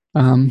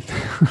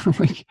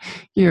 like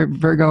your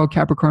Virgo,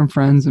 Capricorn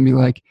friends, and be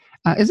like,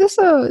 is this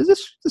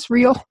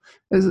real?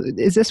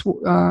 Is this?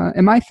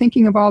 Am I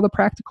thinking of all the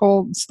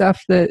practical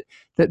stuff that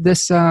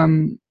this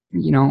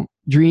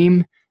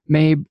dream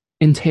may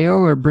entail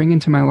or bring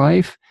into my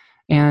life?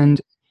 And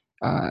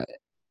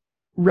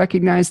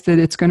recognize that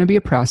it's going to be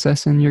a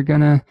process, and you're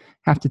going to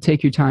have to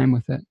take your time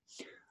with it.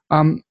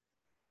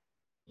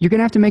 You're going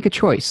to have to make a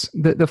choice.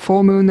 The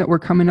full moon that we're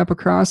coming up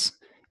across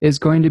is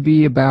going to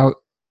be about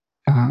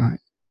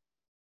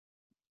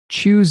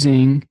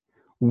choosing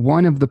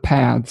one of the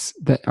paths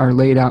that are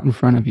laid out in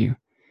front of you.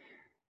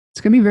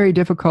 It's going to be very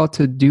difficult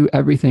to do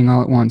everything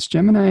all at once.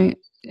 Gemini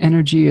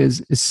energy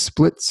is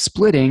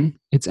splitting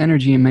its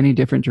energy in many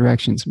different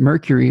directions.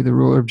 Mercury, the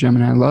ruler of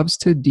Gemini, loves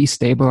to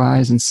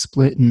destabilize and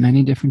split in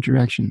many different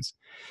directions.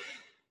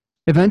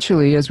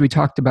 Eventually, as we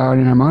talked about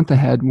in our month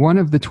ahead, one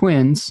of the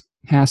twins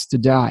has to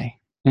die.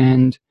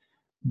 And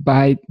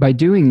by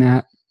doing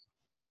that,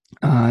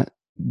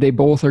 they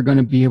both are going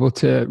to be able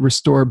to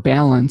restore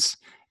balance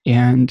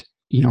and,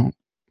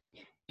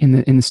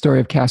 in the story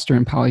of Castor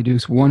and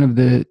Polydeuce, one of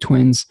the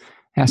twins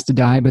has to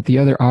die, but the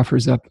other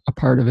offers up a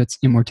part of its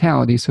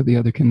immortality so the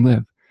other can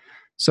live.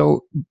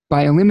 So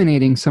by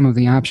eliminating some of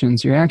the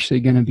options, you're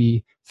actually going to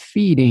be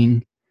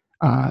feeding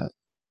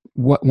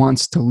what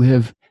wants to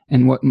live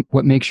and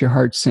what makes your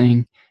heart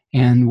sing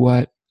and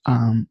what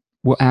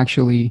will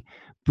actually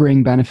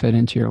bring benefit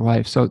into your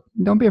life. So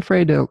don't be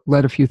afraid to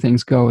let a few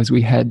things go as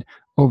we head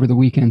over the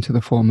weekend to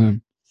the full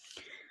moon.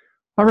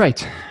 All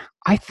right.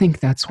 I think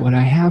that's what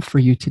I have for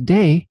you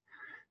today.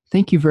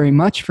 Thank you very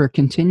much for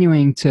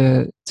continuing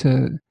to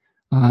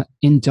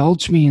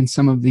indulge me in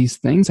some of these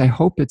things. I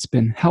hope it's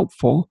been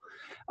helpful.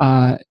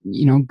 Go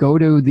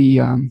to the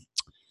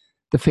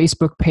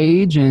Facebook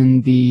page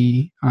and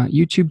the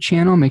YouTube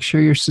channel. Make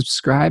sure you're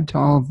subscribed to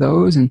all of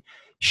those and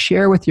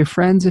share with your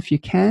friends if you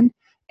can.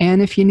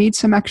 And if you need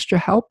some extra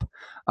help,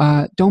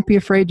 don't be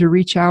afraid to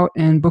reach out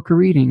and book a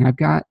reading. I've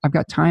got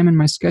time in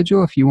my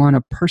schedule if you want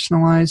a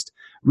personalized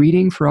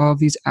reading for all of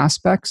these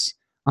aspects.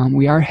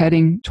 We are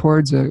heading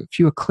towards a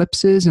few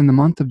eclipses in the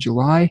month of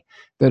July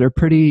that are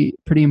pretty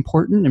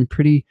important and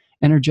pretty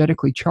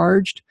energetically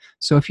charged.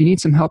 So if you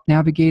need some help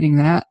navigating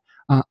that,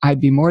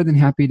 I'd be more than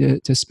happy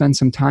to spend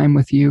some time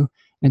with you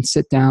and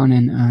sit down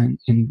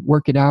and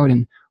work it out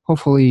and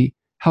hopefully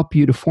help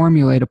you to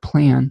formulate a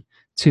plan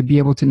to be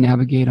able to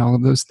navigate all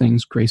of those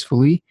things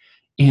gracefully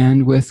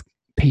and with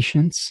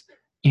patience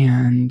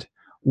and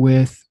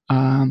with,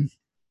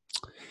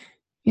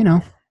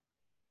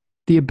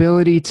 the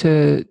ability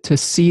to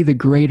see the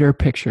greater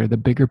picture, the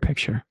bigger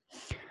picture.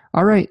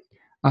 All right.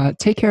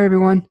 Take care,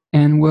 everyone,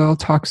 and we'll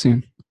talk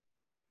soon.